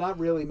golf. Not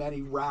really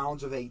many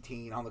rounds of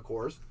 18 on the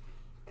course.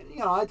 And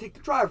I take the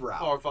driver out.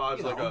 Par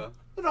 5's like a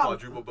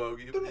quadruple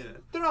bogey.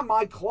 They're not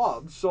my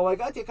clubs, so I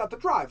take out the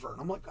driver,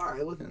 and I'm like, all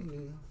right, let's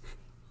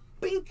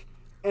bink,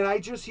 and I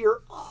just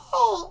hear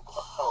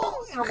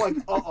and I'm like,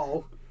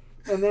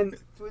 and then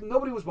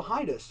nobody was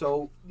behind us,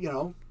 so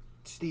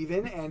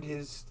Steven and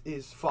his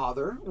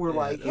father were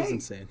like, that was hey,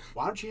 insane.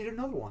 Why don't you hit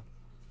another one?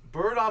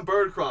 Bird on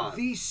bird crime.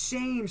 The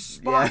same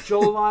spot,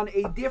 Joel, on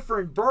a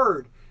different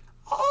bird.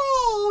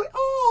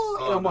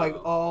 And I'm like,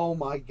 oh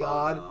my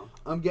God. Oh, no.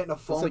 I'm getting a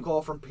phone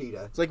call from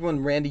PETA. It's like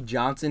when Randy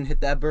Johnson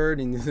hit that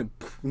bird and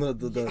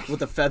with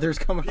the feathers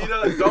coming off.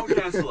 PETA, don't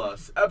cancel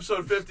us.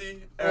 Episode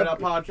 50, Air It Out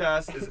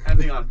Podcast, is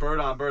ending on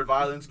bird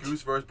violence,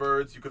 goose versus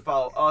birds. You can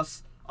follow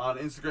us on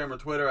Instagram or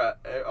Twitter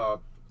at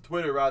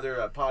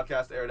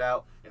Podcast Air It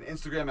Out, and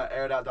Instagram at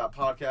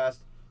airedout.podcast.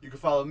 You can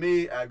follow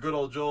me at Good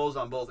Old Joel's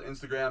on both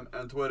Instagram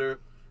and Twitter.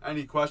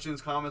 Any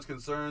questions, comments,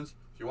 concerns?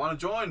 If you want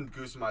to join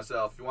Goose and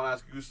myself, if you want to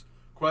ask Goose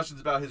questions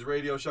about his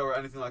radio show or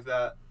anything like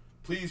that,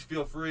 please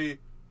feel free.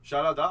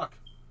 Shout out Doc.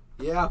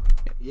 Yeah,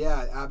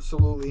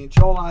 absolutely. And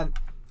Joel,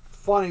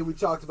 funny we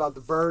talked about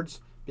the birds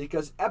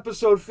because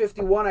episode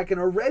 51, I can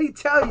already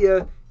tell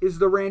you, is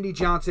the Randy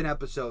Johnson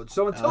episode.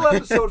 So until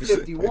episode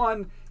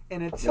 51,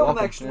 and until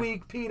next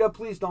week, PETA,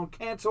 please don't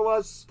cancel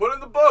us. Put in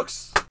the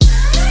books.